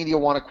would the media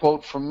want to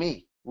quote from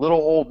me, little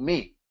old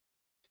me?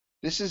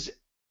 This is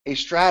a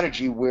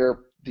strategy where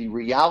the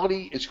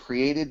reality is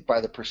created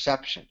by the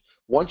perception.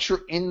 Once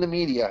you're in the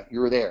media,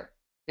 you're there.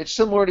 It's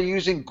similar to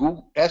using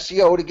Google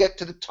SEO to get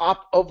to the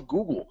top of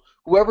Google.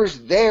 Whoever's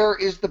there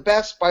is the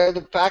best by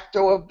the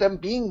facto of them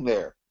being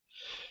there.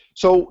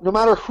 So no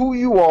matter who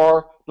you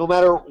are, no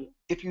matter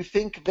if you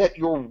think that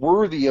you're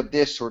worthy of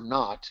this or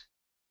not,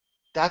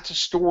 that's a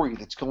story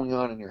that's going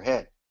on in your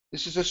head.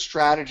 This is a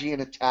strategy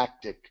and a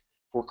tactic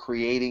for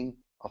creating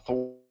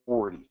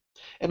authority.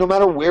 And no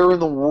matter where in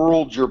the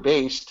world you're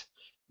based,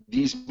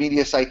 these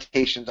media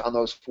citations on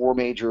those 4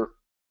 major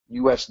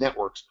U.S.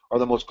 networks are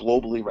the most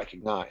globally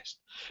recognized.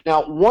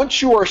 Now,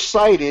 once you are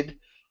cited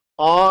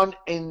on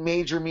a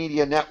major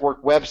media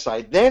network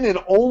website, then and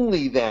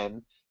only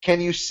then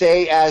can you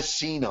say as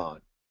seen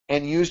on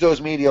and use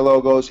those media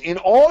logos in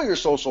all your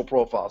social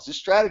profiles. This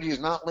strategy is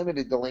not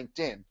limited to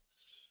LinkedIn.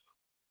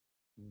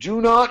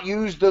 Do not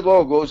use the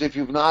logos if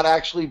you've not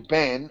actually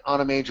been on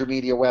a major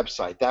media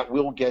website. That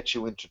will get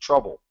you into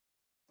trouble.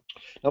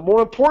 Now,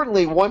 more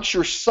importantly, once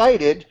you're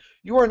cited,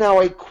 you are now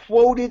a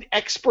quoted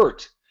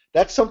expert.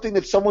 That's something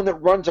that someone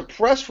that runs a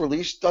press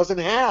release doesn't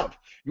have.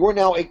 You're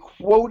now a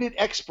quoted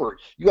expert.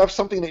 You have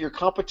something that your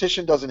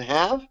competition doesn't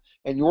have,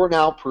 and you're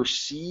now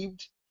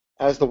perceived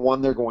as the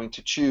one they're going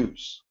to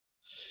choose.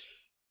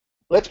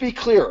 Let's be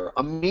clear.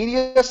 A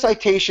media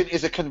citation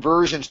is a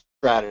conversion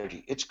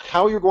strategy. It's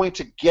how you're going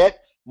to get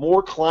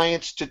more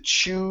clients to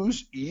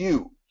choose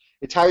you.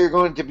 It's how you're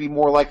going to be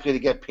more likely to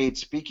get paid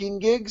speaking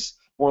gigs,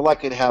 more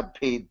likely to have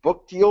paid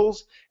book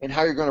deals, and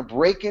how you're going to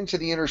break into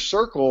the inner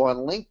circle on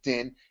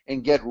LinkedIn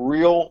and get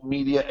real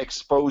media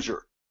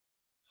exposure.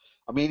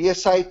 A media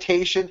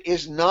citation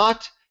is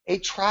not a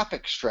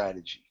traffic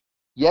strategy.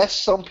 Yes,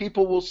 some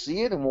people will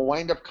see it and will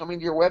wind up coming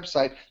to your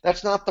website.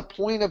 That's not the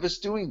point of us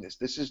doing this.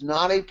 This is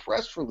not a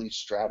press release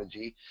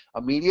strategy.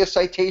 A media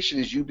citation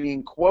is you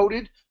being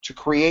quoted to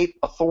create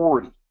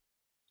authority.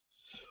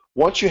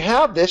 Once you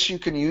have this, you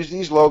can use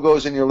these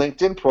logos in your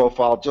LinkedIn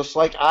profile just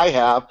like I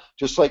have,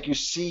 just like you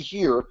see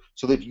here,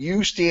 so that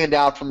you stand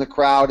out from the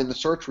crowd in the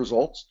search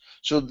results.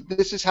 So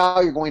this is how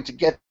you're going to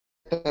get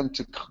them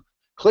to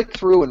click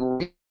through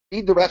and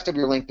read the rest of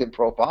your LinkedIn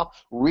profile,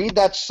 read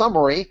that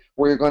summary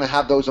where you're going to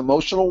have those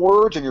emotional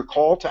words and your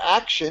call to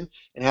action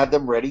and have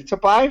them ready to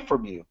buy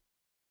from you.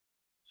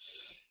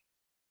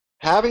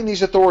 Having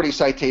these authority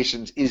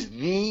citations is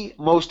the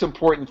most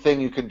important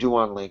thing you can do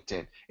on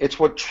LinkedIn. It's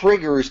what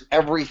triggers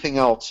everything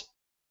else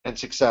and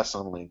success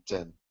on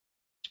LinkedIn.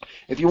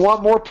 If you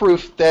want more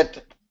proof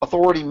that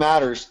authority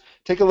matters,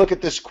 take a look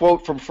at this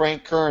quote from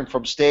Frank Kern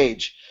from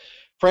Stage.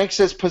 Frank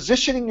says,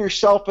 positioning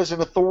yourself as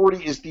an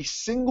authority is the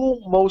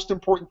single most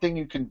important thing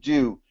you can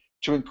do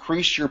to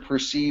increase your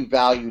perceived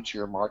value to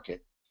your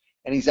market.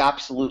 And he's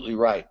absolutely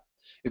right.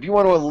 If you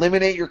want to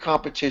eliminate your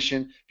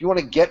competition, if you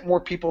want to get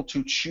more people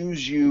to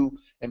choose you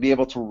and be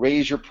able to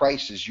raise your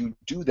prices, you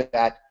do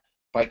that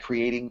by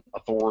creating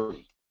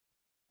authority.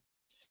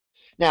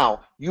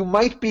 Now, you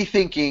might be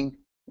thinking,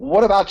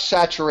 what about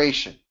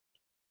saturation?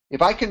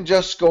 If I can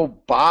just go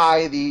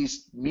buy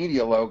these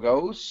media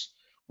logos,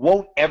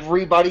 won't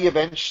everybody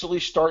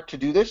eventually start to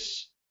do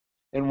this?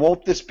 And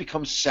won't this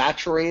become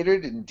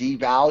saturated and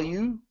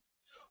devalue?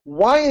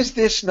 Why is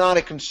this not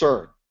a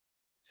concern?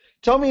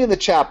 Tell me in the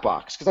chat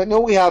box, because I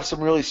know we have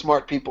some really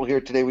smart people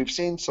here today. We've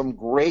seen some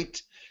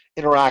great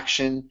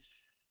interaction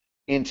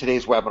in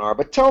today's webinar.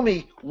 But tell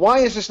me, why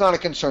is this not a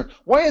concern?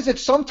 Why is it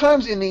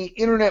sometimes in the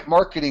internet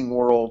marketing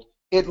world,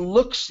 it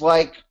looks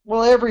like,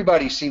 well,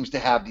 everybody seems to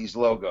have these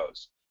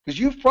logos? Because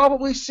you've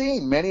probably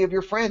seen many of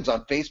your friends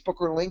on Facebook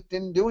or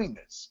LinkedIn doing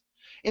this.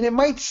 And it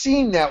might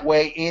seem that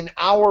way in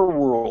our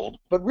world,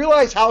 but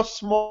realize how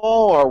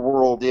small our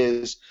world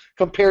is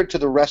compared to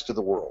the rest of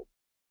the world.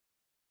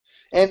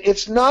 And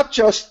it's not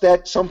just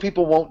that some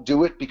people won't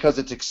do it because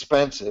it's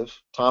expensive.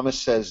 Thomas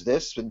says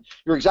this, and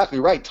you're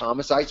exactly right,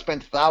 Thomas. I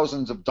spent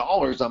thousands of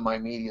dollars on my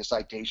media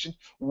citation,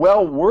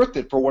 well worth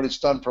it for what it's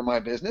done for my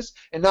business,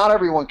 and not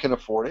everyone can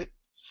afford it.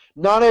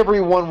 Not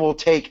everyone will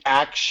take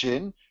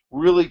action.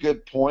 Really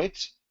good point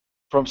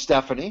from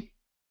Stephanie.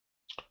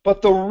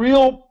 But the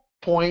real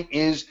point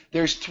is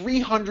there's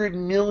 300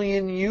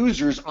 million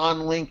users on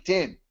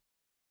LinkedIn.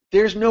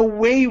 There's no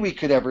way we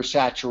could ever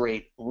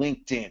saturate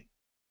LinkedIn.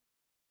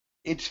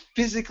 It's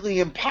physically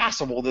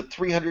impossible that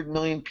 300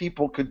 million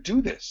people could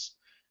do this.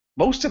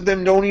 Most of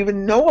them don't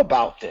even know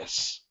about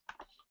this.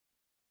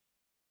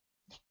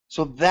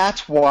 So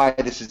that's why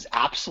this is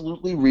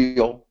absolutely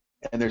real,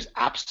 and there's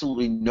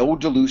absolutely no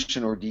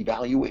dilution or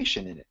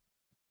devaluation in it.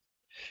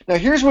 Now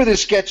here's where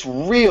this gets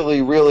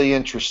really, really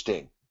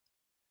interesting.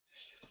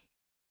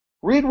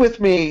 Read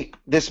with me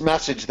this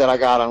message that I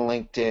got on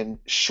LinkedIn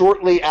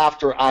shortly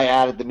after I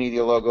added the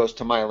media logos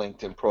to my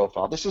LinkedIn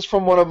profile. This is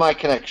from one of my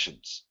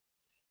connections.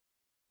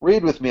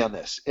 Read with me on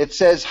this. It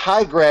says,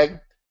 "Hi, Greg.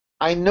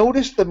 I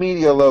noticed the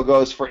media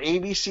logos for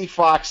ABC,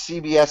 Fox,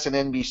 CBS, and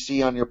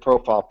NBC on your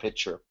profile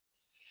picture.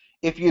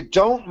 If you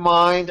don't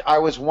mind, I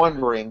was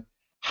wondering,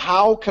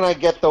 how can I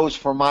get those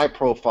for my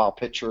profile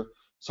picture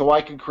so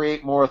I can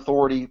create more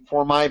authority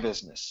for my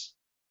business?"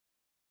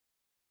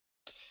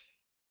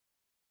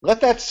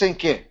 Let that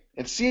sink in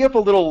and see if a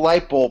little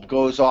light bulb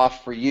goes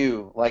off for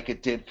you like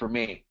it did for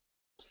me.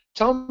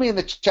 Tell me in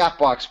the chat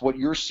box what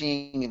you're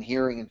seeing and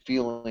hearing and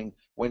feeling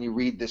when you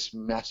read this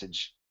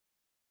message,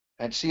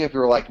 and see if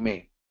you're like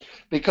me.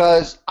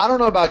 Because I don't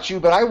know about you,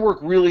 but I work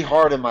really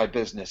hard in my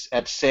business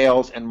at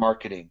sales and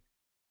marketing.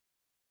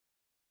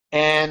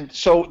 And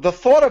so the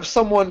thought of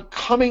someone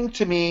coming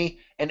to me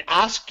and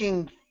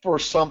asking for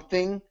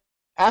something,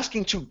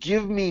 asking to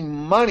give me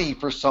money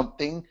for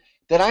something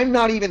that I'm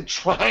not even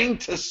trying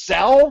to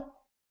sell,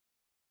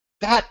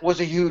 that was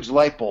a huge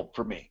light bulb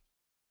for me.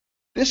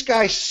 This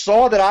guy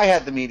saw that I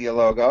had the media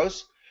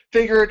logos,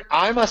 figured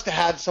I must have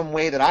had some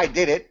way that I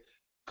did it.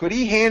 Could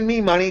he hand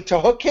me money to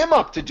hook him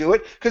up to do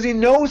it? Because he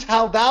knows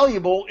how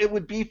valuable it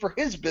would be for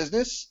his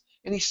business,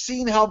 and he's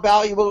seen how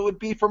valuable it would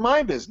be for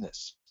my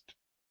business.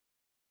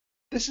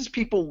 This is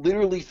people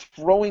literally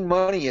throwing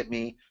money at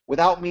me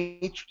without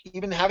me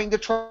even having to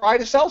try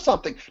to sell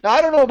something. Now,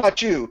 I don't know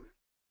about you,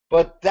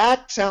 but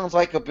that sounds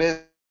like a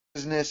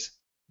business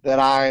that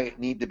I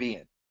need to be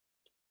in.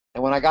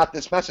 And when I got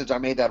this message, I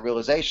made that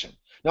realization.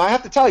 Now, I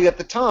have to tell you, at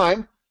the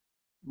time,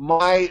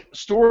 my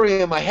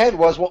story in my head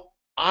was, well,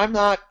 I'm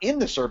not in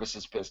the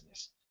services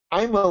business.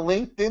 I'm a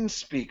LinkedIn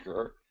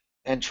speaker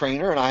and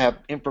trainer, and I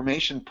have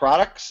information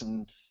products,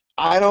 and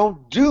I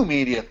don't do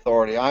media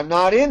authority. I'm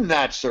not in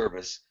that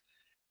service.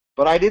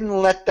 But I didn't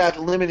let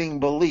that limiting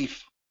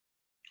belief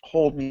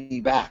hold me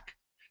back.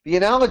 The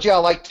analogy I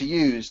like to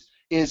use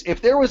is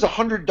if there was a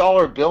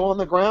 $100 bill on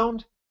the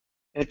ground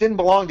and it didn't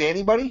belong to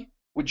anybody,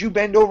 would you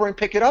bend over and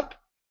pick it up?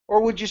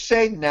 Or would you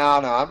say, no,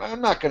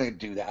 I'm not going to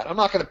do that. I'm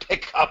not going to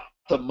pick up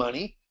the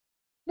money.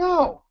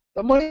 No,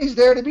 the money's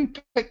there to be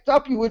picked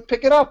up. You would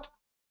pick it up,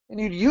 and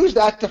you'd use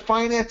that to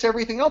finance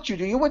everything else you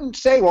do. You wouldn't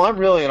say, well, I'm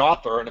really an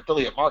author, an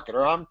affiliate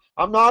marketer.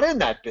 I'm not in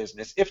that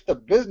business. If the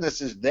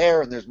business is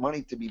there and there's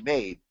money to be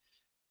made,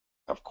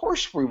 of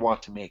course we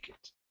want to make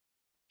it.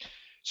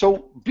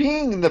 So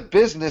being in the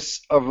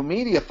business of a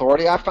media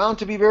authority, I found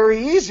to be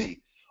very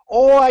easy.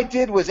 All I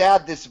did was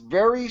add this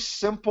very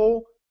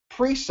simple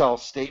pre-sale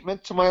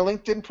statement to my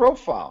LinkedIn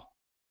profile.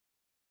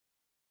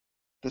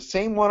 The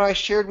same one I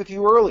shared with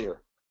you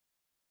earlier.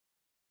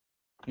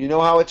 You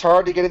know how it's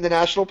hard to get into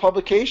national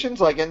publications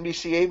like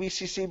NBC,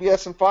 ABC,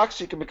 CBS, and Fox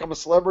so you can become a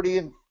celebrity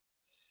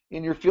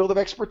in your field of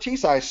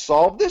expertise? I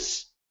solve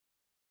this.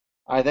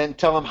 I then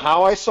tell them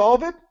how I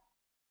solve it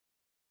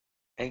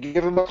and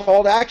give them a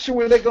call to action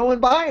where they go and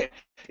buy it.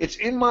 It's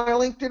in my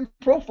LinkedIn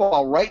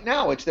profile right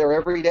now. It's there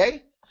every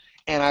day.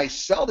 And I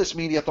sell this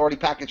media authority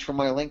package from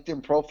my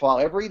LinkedIn profile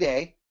every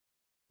day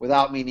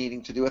without me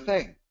needing to do a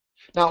thing.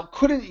 Now,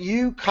 couldn't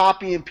you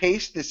copy and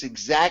paste this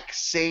exact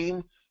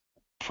same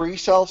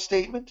pre-sale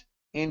statement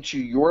into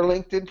your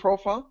LinkedIn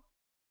profile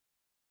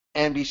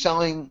and be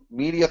selling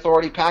media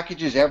authority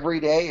packages every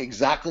day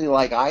exactly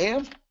like I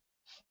am?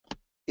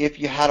 If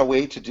you had a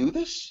way to do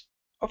this,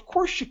 of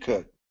course you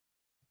could.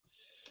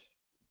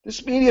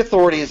 This media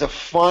authority is a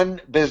fun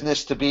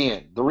business to be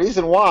in. The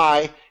reason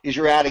why is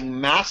you're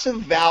adding massive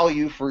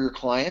value for your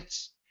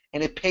clients,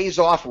 and it pays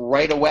off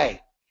right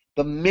away.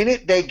 The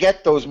minute they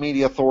get those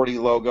media authority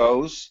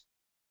logos,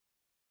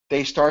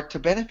 they start to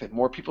benefit.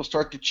 More people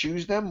start to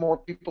choose them. More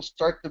people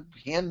start to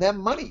hand them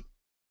money.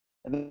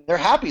 And they're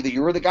happy that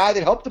you were the guy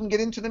that helped them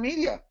get into the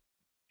media.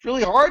 It's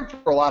really hard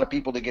for a lot of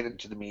people to get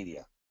into the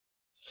media.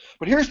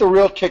 But here's the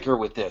real kicker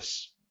with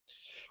this.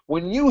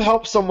 When you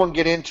help someone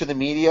get into the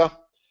media,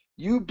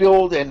 you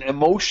build an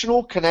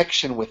emotional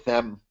connection with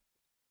them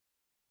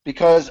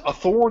because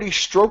authority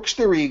strokes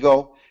their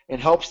ego and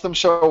helps them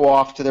show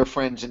off to their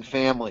friends and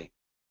family.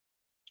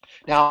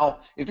 Now,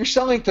 if you're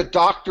selling to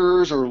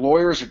doctors or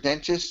lawyers or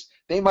dentists,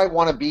 they might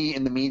want to be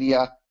in the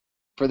media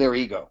for their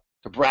ego,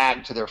 to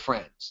brag to their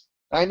friends.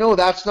 I know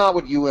that's not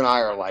what you and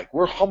I are like.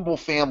 We're humble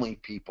family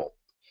people.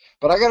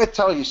 But I got to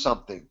tell you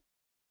something.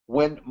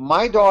 When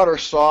my daughter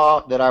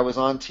saw that I was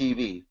on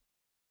TV,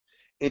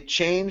 it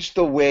changed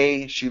the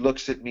way she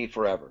looks at me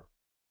forever.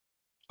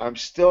 It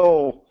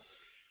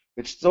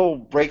still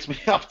breaks me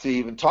up to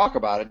even talk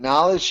about it.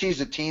 Now that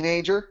she's a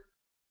teenager,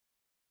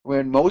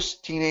 when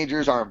most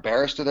teenagers are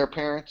embarrassed of their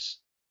parents,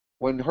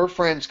 when her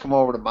friends come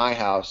over to my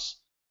house,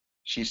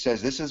 she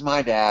says, "This is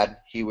my dad.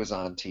 He was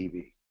on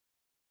TV."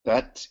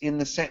 That's in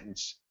the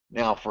sentence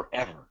now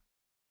forever.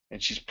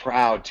 And she's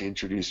proud to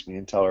introduce me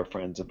and tell her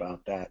friends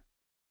about that.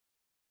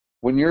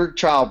 When your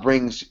child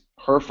brings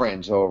her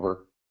friends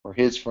over or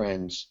his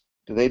friends,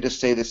 do they just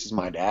say, "This is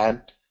my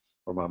dad,"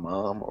 or "my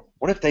mom"? Or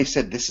what if they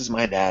said, "This is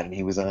my dad and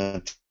he was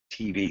on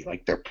TV"?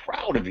 Like, they're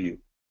proud of you.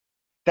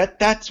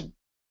 That's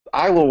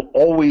I will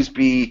always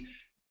be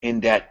in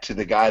debt to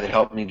the guy that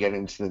helped me get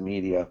into the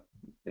media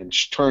and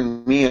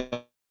turned me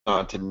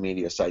on to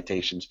media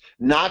citations,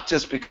 not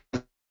just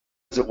because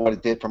of what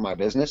it did for my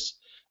business,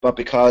 but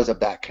because of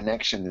that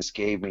connection this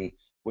gave me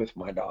with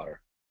my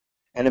daughter.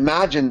 And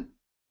imagine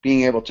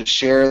being able to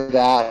share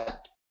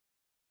that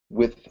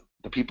with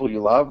the people you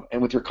love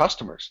and with your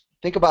customers.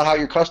 Think about how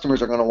your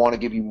customers are going to want to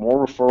give you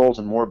more referrals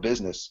and more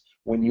business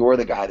when you're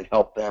the guy that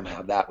helped them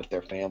have that with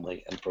their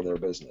family and for their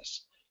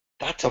business.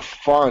 That's a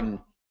fun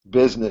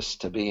business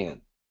to be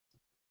in.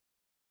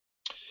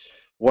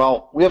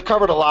 Well, we have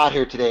covered a lot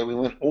here today. We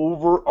went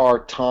over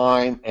our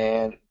time,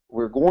 and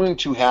we're going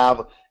to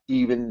have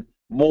even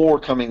more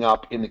coming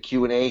up in the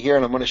Q&A here,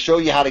 and I'm going to show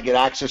you how to get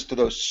access to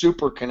those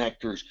super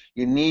connectors.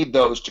 You need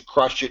those to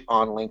crush it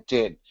on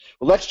LinkedIn.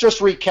 Well, let's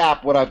just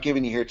recap what I've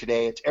given you here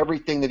today. It's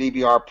everything that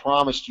EBR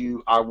promised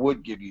you I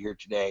would give you here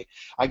today.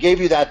 I gave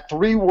you that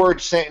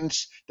 3-word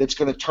sentence that's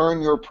going to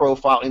turn your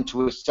profile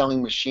into a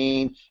selling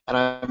machine, and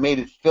I made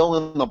it fill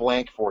in the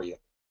blank for you.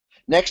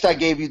 Next, I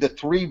gave you the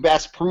 3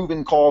 best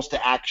proven calls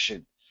to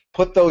action.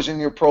 Put those in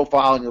your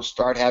profile, and you'll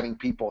start having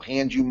people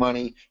hand you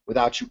money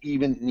without you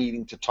even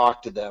needing to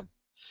talk to them.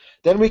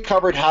 Then we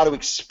covered how to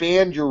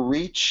expand your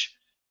reach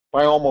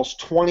by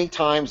almost 20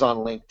 times on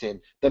LinkedIn.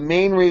 The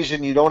main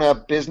reason you don't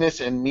have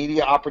business and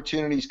media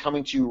opportunities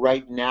coming to you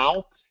right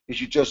now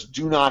is you just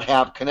do not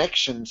have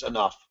connections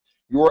enough.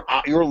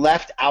 You're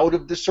left out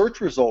of the search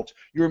results.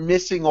 You're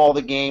missing all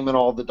the game and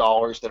all the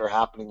dollars that are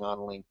happening on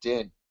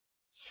LinkedIn.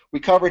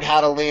 We covered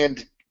how to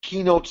land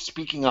keynote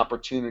speaking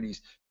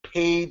opportunities,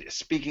 paid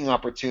speaking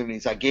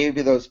opportunities. I gave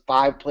you those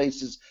 5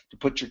 places to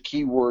put your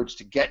keywords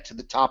to get to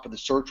the top of the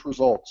search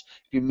results.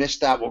 If you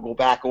missed that, we'll go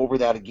back over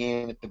that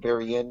again at the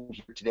very end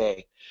here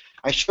today.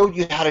 I showed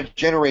you how to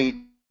generate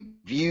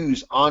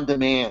views on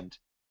demand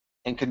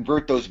and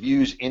convert those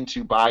views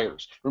into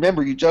buyers.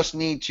 Remember, you just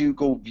need to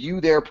go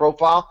view their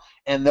profile,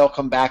 and they'll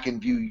come back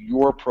and view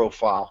your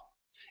profile.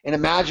 And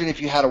imagine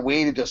if you had a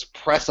way to just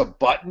press a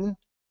button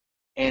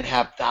and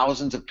have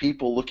thousands of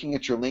people looking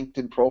at your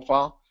LinkedIn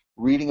profile,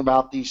 reading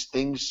about these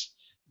things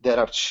that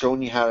I've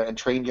shown you how to and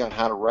trained you on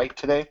how to write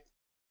today.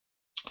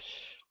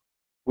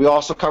 We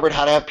also covered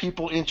how to have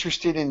people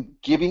interested in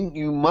giving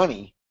you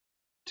money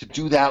to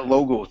do that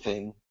logo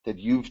thing that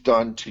you've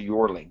done to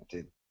your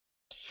LinkedIn.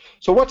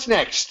 So what's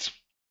next?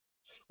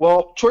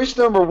 Well, choice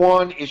number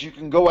 1 is you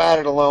can go at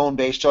it alone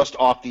based just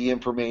off the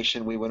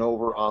information we went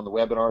over on the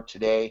webinar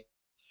today.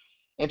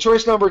 And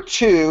choice number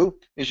 2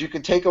 is you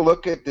can take a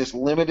look at this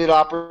limited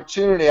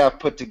opportunity I've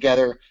put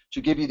together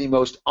to give you the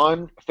most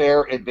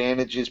unfair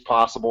advantages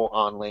possible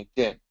on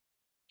LinkedIn.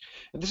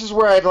 And this is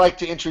where I'd like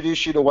to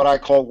introduce you to what I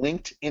call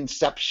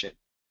LinkedInception.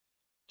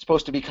 It's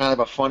supposed to be kind of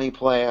a funny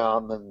play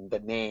on the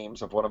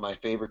names of one of my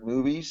favorite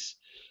movies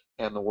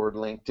and the word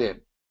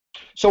LinkedIn.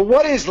 So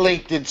what is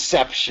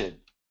LinkedInception?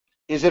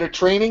 Is it a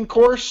training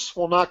course?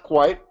 Well, not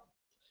quite.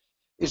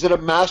 Is it a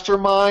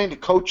mastermind, a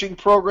coaching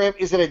program?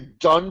 Is it a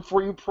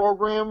done-for-you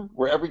program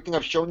where everything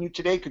I've shown you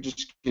today could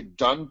just get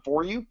done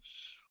for you?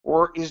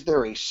 Or is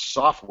there a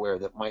software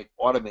that might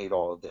automate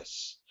all of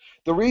this?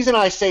 The reason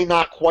I say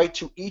not quite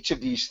to each of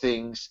these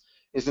things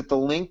is that the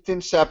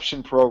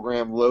LinkedInception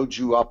program loads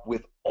you up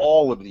with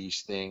all of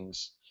these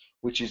things,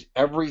 which is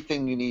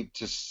everything you need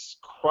to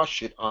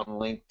crush it on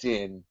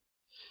LinkedIn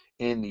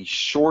in the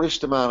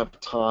shortest amount of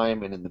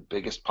time and in the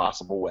biggest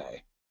possible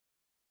way.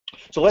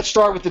 So let's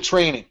start with the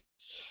training.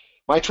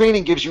 My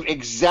training gives you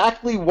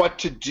exactly what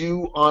to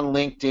do on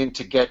LinkedIn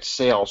to get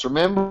sales.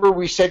 Remember,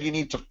 we said you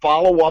need to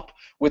follow up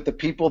with the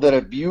people that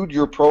have viewed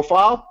your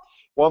profile?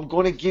 Well, I'm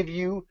going to give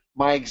you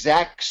my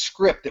exact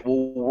script that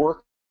will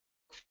work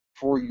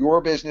for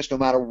your business no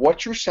matter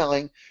what you're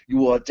selling. You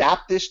will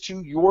adapt this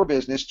to your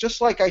business,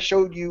 just like I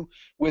showed you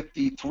with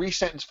the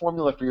 3-sentence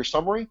formula for your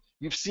summary.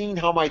 You've seen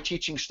how my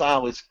teaching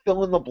style is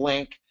fill in the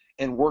blank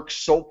and works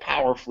so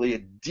powerfully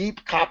at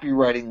deep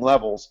copywriting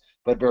levels,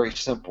 but very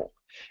simple.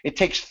 It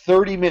takes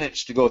 30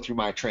 minutes to go through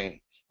my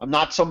training. I'm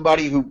not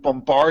somebody who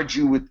bombards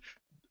you with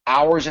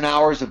hours and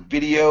hours of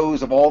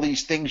videos of all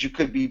these things you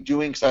could be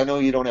doing, because I know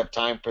you don't have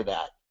time for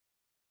that.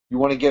 You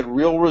want to get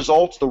real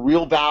results? The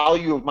real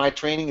value of my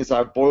training is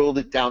I've boiled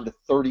it down to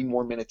 30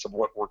 more minutes of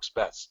what works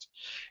best.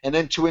 And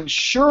then to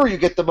ensure you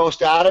get the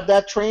most out of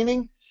that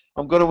training,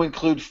 I'm going to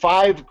include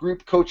 5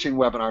 group coaching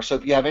webinars. So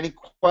if you have any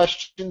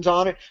questions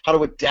on it, how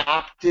to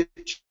adapt it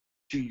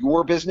to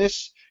your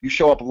business, you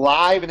show up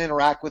live and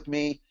interact with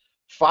me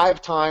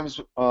 5 times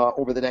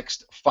over the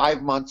next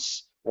 5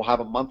 months. We'll have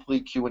a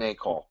monthly Q&A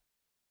call.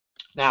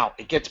 Now,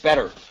 it gets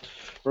better.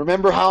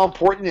 Remember how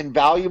important and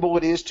valuable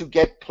it is to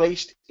get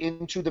placed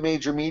into the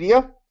major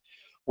media?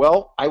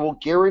 Well, I will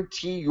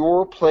guarantee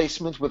your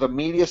placement with a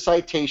media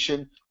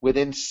citation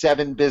within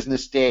 7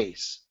 business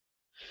days.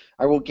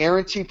 I will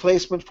guarantee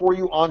placement for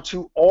you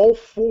onto all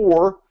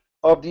 4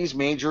 of these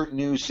major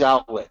news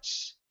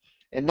outlets.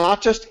 And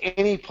not just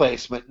any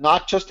placement,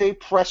 not just a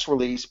press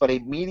release, but a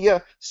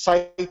media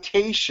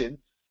citation,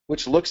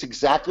 which looks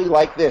exactly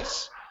like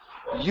this.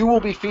 You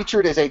will be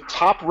featured as a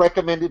top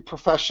recommended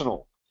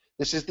professional.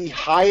 This is the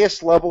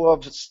highest level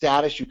of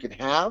status you can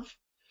have,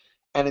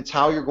 and it's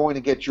how you're going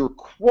to get your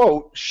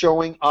quote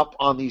showing up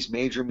on these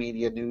major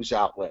media news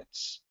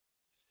outlets.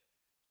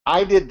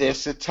 I did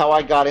this. It's how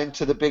I got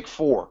into the Big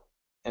 4,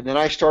 and then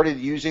I started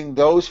using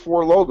those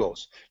 4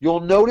 logos.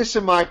 You'll notice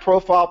in my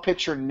profile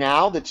picture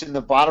now that's in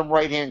the bottom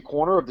right-hand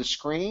corner of the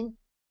screen,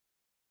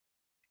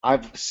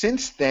 I've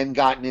since then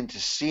gotten into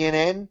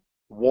CNN,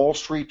 Wall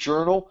Street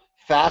Journal,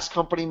 Fast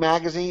Company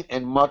magazine,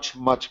 and much,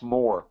 much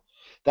more.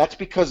 That's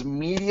because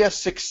media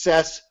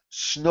success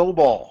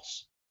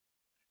snowballs.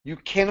 You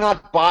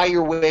cannot buy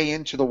your way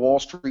into the Wall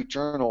Street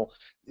Journal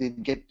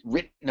and get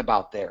written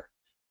about there.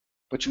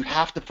 But you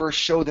have to first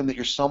show them that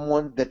you're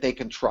someone that they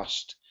can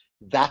trust.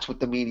 That's what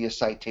the media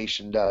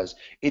citation does.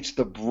 It's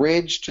the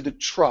bridge to the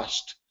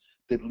trust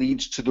that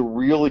leads to the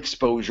real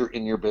exposure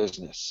in your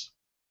business.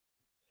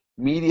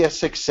 Media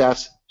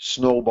success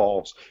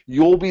snowballs.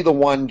 You'll be the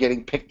one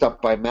getting picked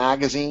up by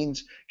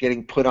magazines,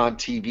 getting put on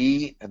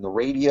TV and the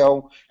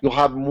radio. You'll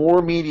have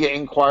more media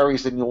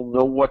inquiries than you'll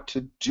know what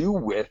to do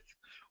with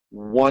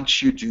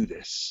once you do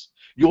this.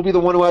 You'll be the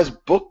one who has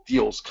book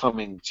deals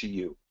coming to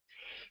you.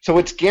 So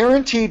it's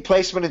guaranteed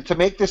placement, and to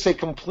make this a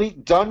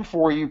complete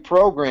done-for-you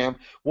program,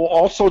 we'll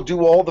also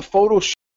do all the photo